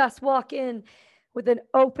you just walk in with an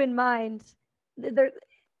open mind, there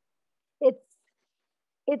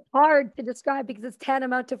it's hard to describe because it's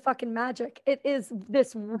tantamount to fucking magic. It is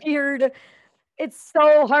this weird, it's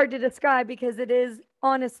so hard to describe because it is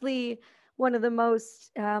honestly one of the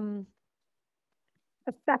most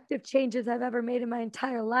effective changes I've ever made in my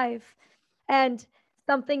entire life. And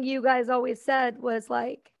something you guys always said was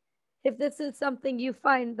like, if this is something you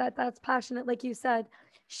find that's passionate, like you said,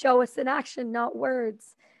 show us in action, not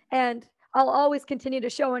words. And I'll always continue to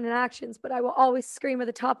show in actions, but I will always scream at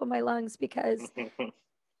the top of my lungs because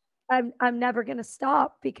I'm never gonna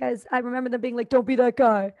stop, because I remember them being like, don't be that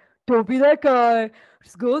guy. Don't be that guy.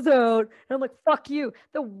 Just goes out. And I'm like, fuck you.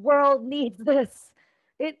 The world needs this.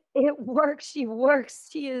 It works. She works.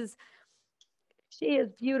 She is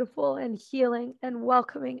beautiful and healing and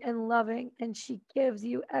welcoming and loving. And she gives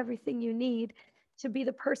you everything you need to be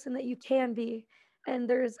the person that you can be. And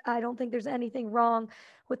I don't think there's anything wrong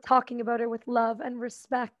with talking about her with love and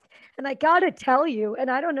respect. And I got to tell you,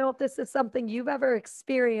 and I don't know if this is something you've ever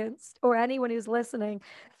experienced or anyone who's listening,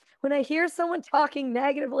 when I hear someone talking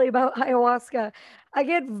negatively about ayahuasca, I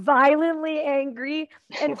get violently angry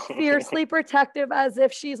and fiercely protective as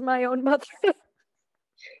if she's my own mother.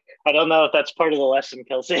 I don't know if that's part of the lesson,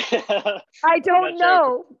 Kelsey. I don't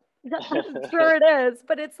know. I'm sure it is,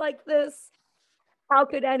 but it's like this. How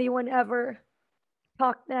could anyone ever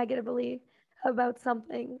talk negatively about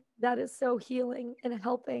something that is so healing and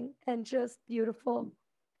helping and just beautiful?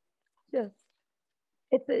 Just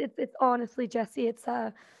it's honestly, Jesse, it's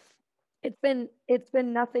been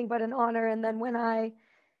nothing but an honor. And then when I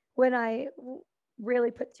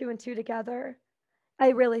really put two and two together, I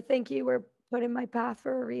really think you were put in my path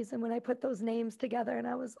for a reason. When I put those names together and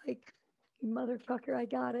I was like, motherfucker, I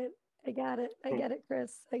got it,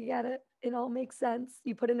 Chris, I get it. It all makes sense.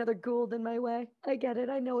 You put another Gould in my way. I get it.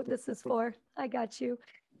 I know what this is for. I got you.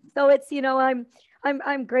 So it's,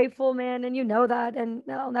 I'm grateful, man. And you know that. And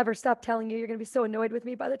I'll never stop telling you, you're going to be so annoyed with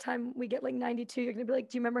me by the time we get like 92. You're going to be like,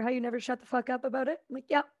 do you remember how you never shut the fuck up about it? I'm like,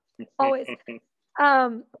 yeah, always.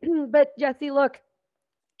 But Jesse, look,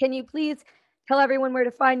 can you please tell everyone where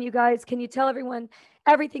to find you guys? Can you tell everyone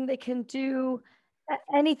everything they can do,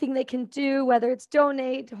 anything they can do, whether it's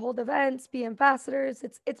donate, to hold events, be ambassadors?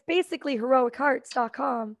 It's basically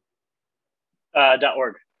heroichearts.com.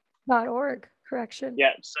 .org. .org. Correction.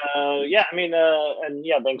 Yeah. So yeah, I mean, and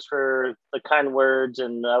yeah, thanks for the kind words,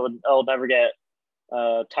 and I'll never get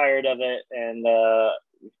tired of it, and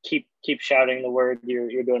keep shouting the word.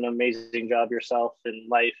 You're doing an amazing job yourself in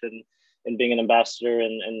life and being an ambassador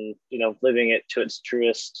and living it to its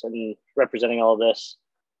truest and representing all of this.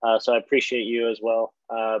 So I appreciate you as well.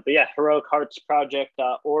 But yeah,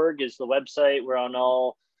 heroicheartsproject.org is the website. We're on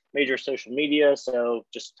all major social media, so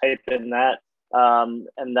just type in that.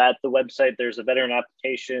 And that the website, there's a veteran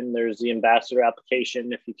application, there's the ambassador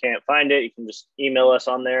application. If you can't find it, you can just email us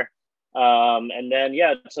on there. And then,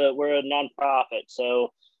 yeah, we're a nonprofit.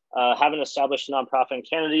 So haven't established a nonprofit in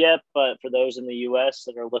Canada yet, but for those in the US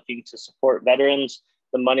that are looking to support veterans,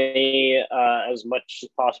 the money, as much as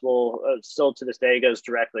possible, still to this day goes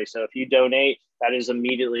directly. So if you donate, that is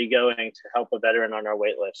immediately going to help a veteran on our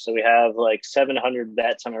wait list. So we have like 700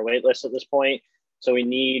 vets on our wait list at this point. So we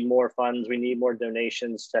need more funds. We need more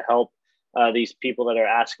donations to help these people that are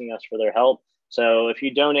asking us for their help. So if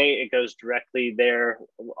you donate, it goes directly there.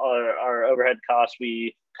 Our overhead costs,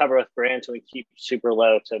 we cover with grants, and we keep super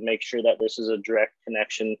low to make sure that this is a direct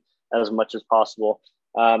connection as much as possible.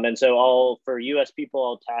 And so for US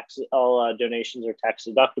people, all donations are tax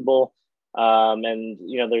deductible. And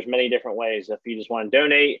there's many different ways. If you just want to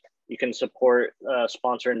donate, you can support,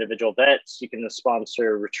 sponsor individual vets. You can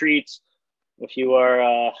sponsor retreats. If you are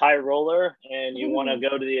a high roller and you want to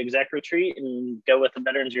go to the exec retreat and go with the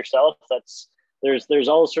veterans yourself, there's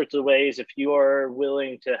all sorts of ways. If you are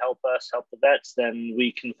willing to help us help the vets, then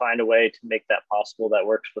we can find a way to make that possible that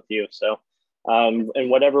works with you. So in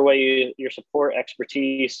whatever way your support,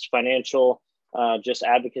 expertise, financial, just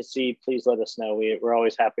advocacy, please let us know. We're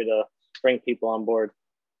always happy to bring people on board.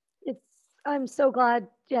 I'm so glad,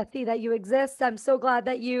 Jesse, that you exist. I'm so glad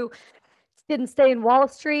that you didn't stay in Wall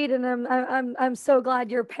Street, and I'm so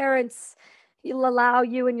glad your parents allow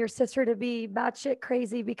you and your sister to be batshit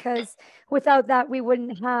crazy, because without that we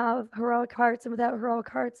wouldn't have Heroic Hearts, and without Heroic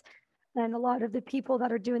Hearts and a lot of the people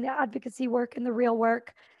that are doing the advocacy work and the real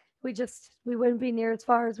work, we wouldn't be near as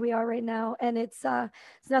far as we are right now. And it's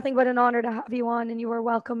nothing but an honor to have you on, and you are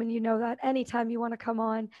welcome, and you know that anytime you want to come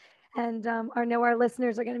on And I know our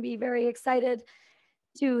listeners are going to be very excited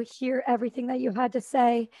to hear everything that you had to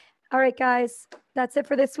say. All right, guys, that's it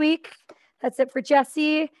for this week. That's it for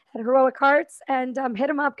Jesse at Heroic Hearts. And hit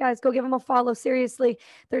them up, guys. Go give them a follow. Seriously,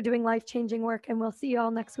 they're doing life-changing work. And we'll see you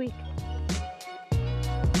all next week.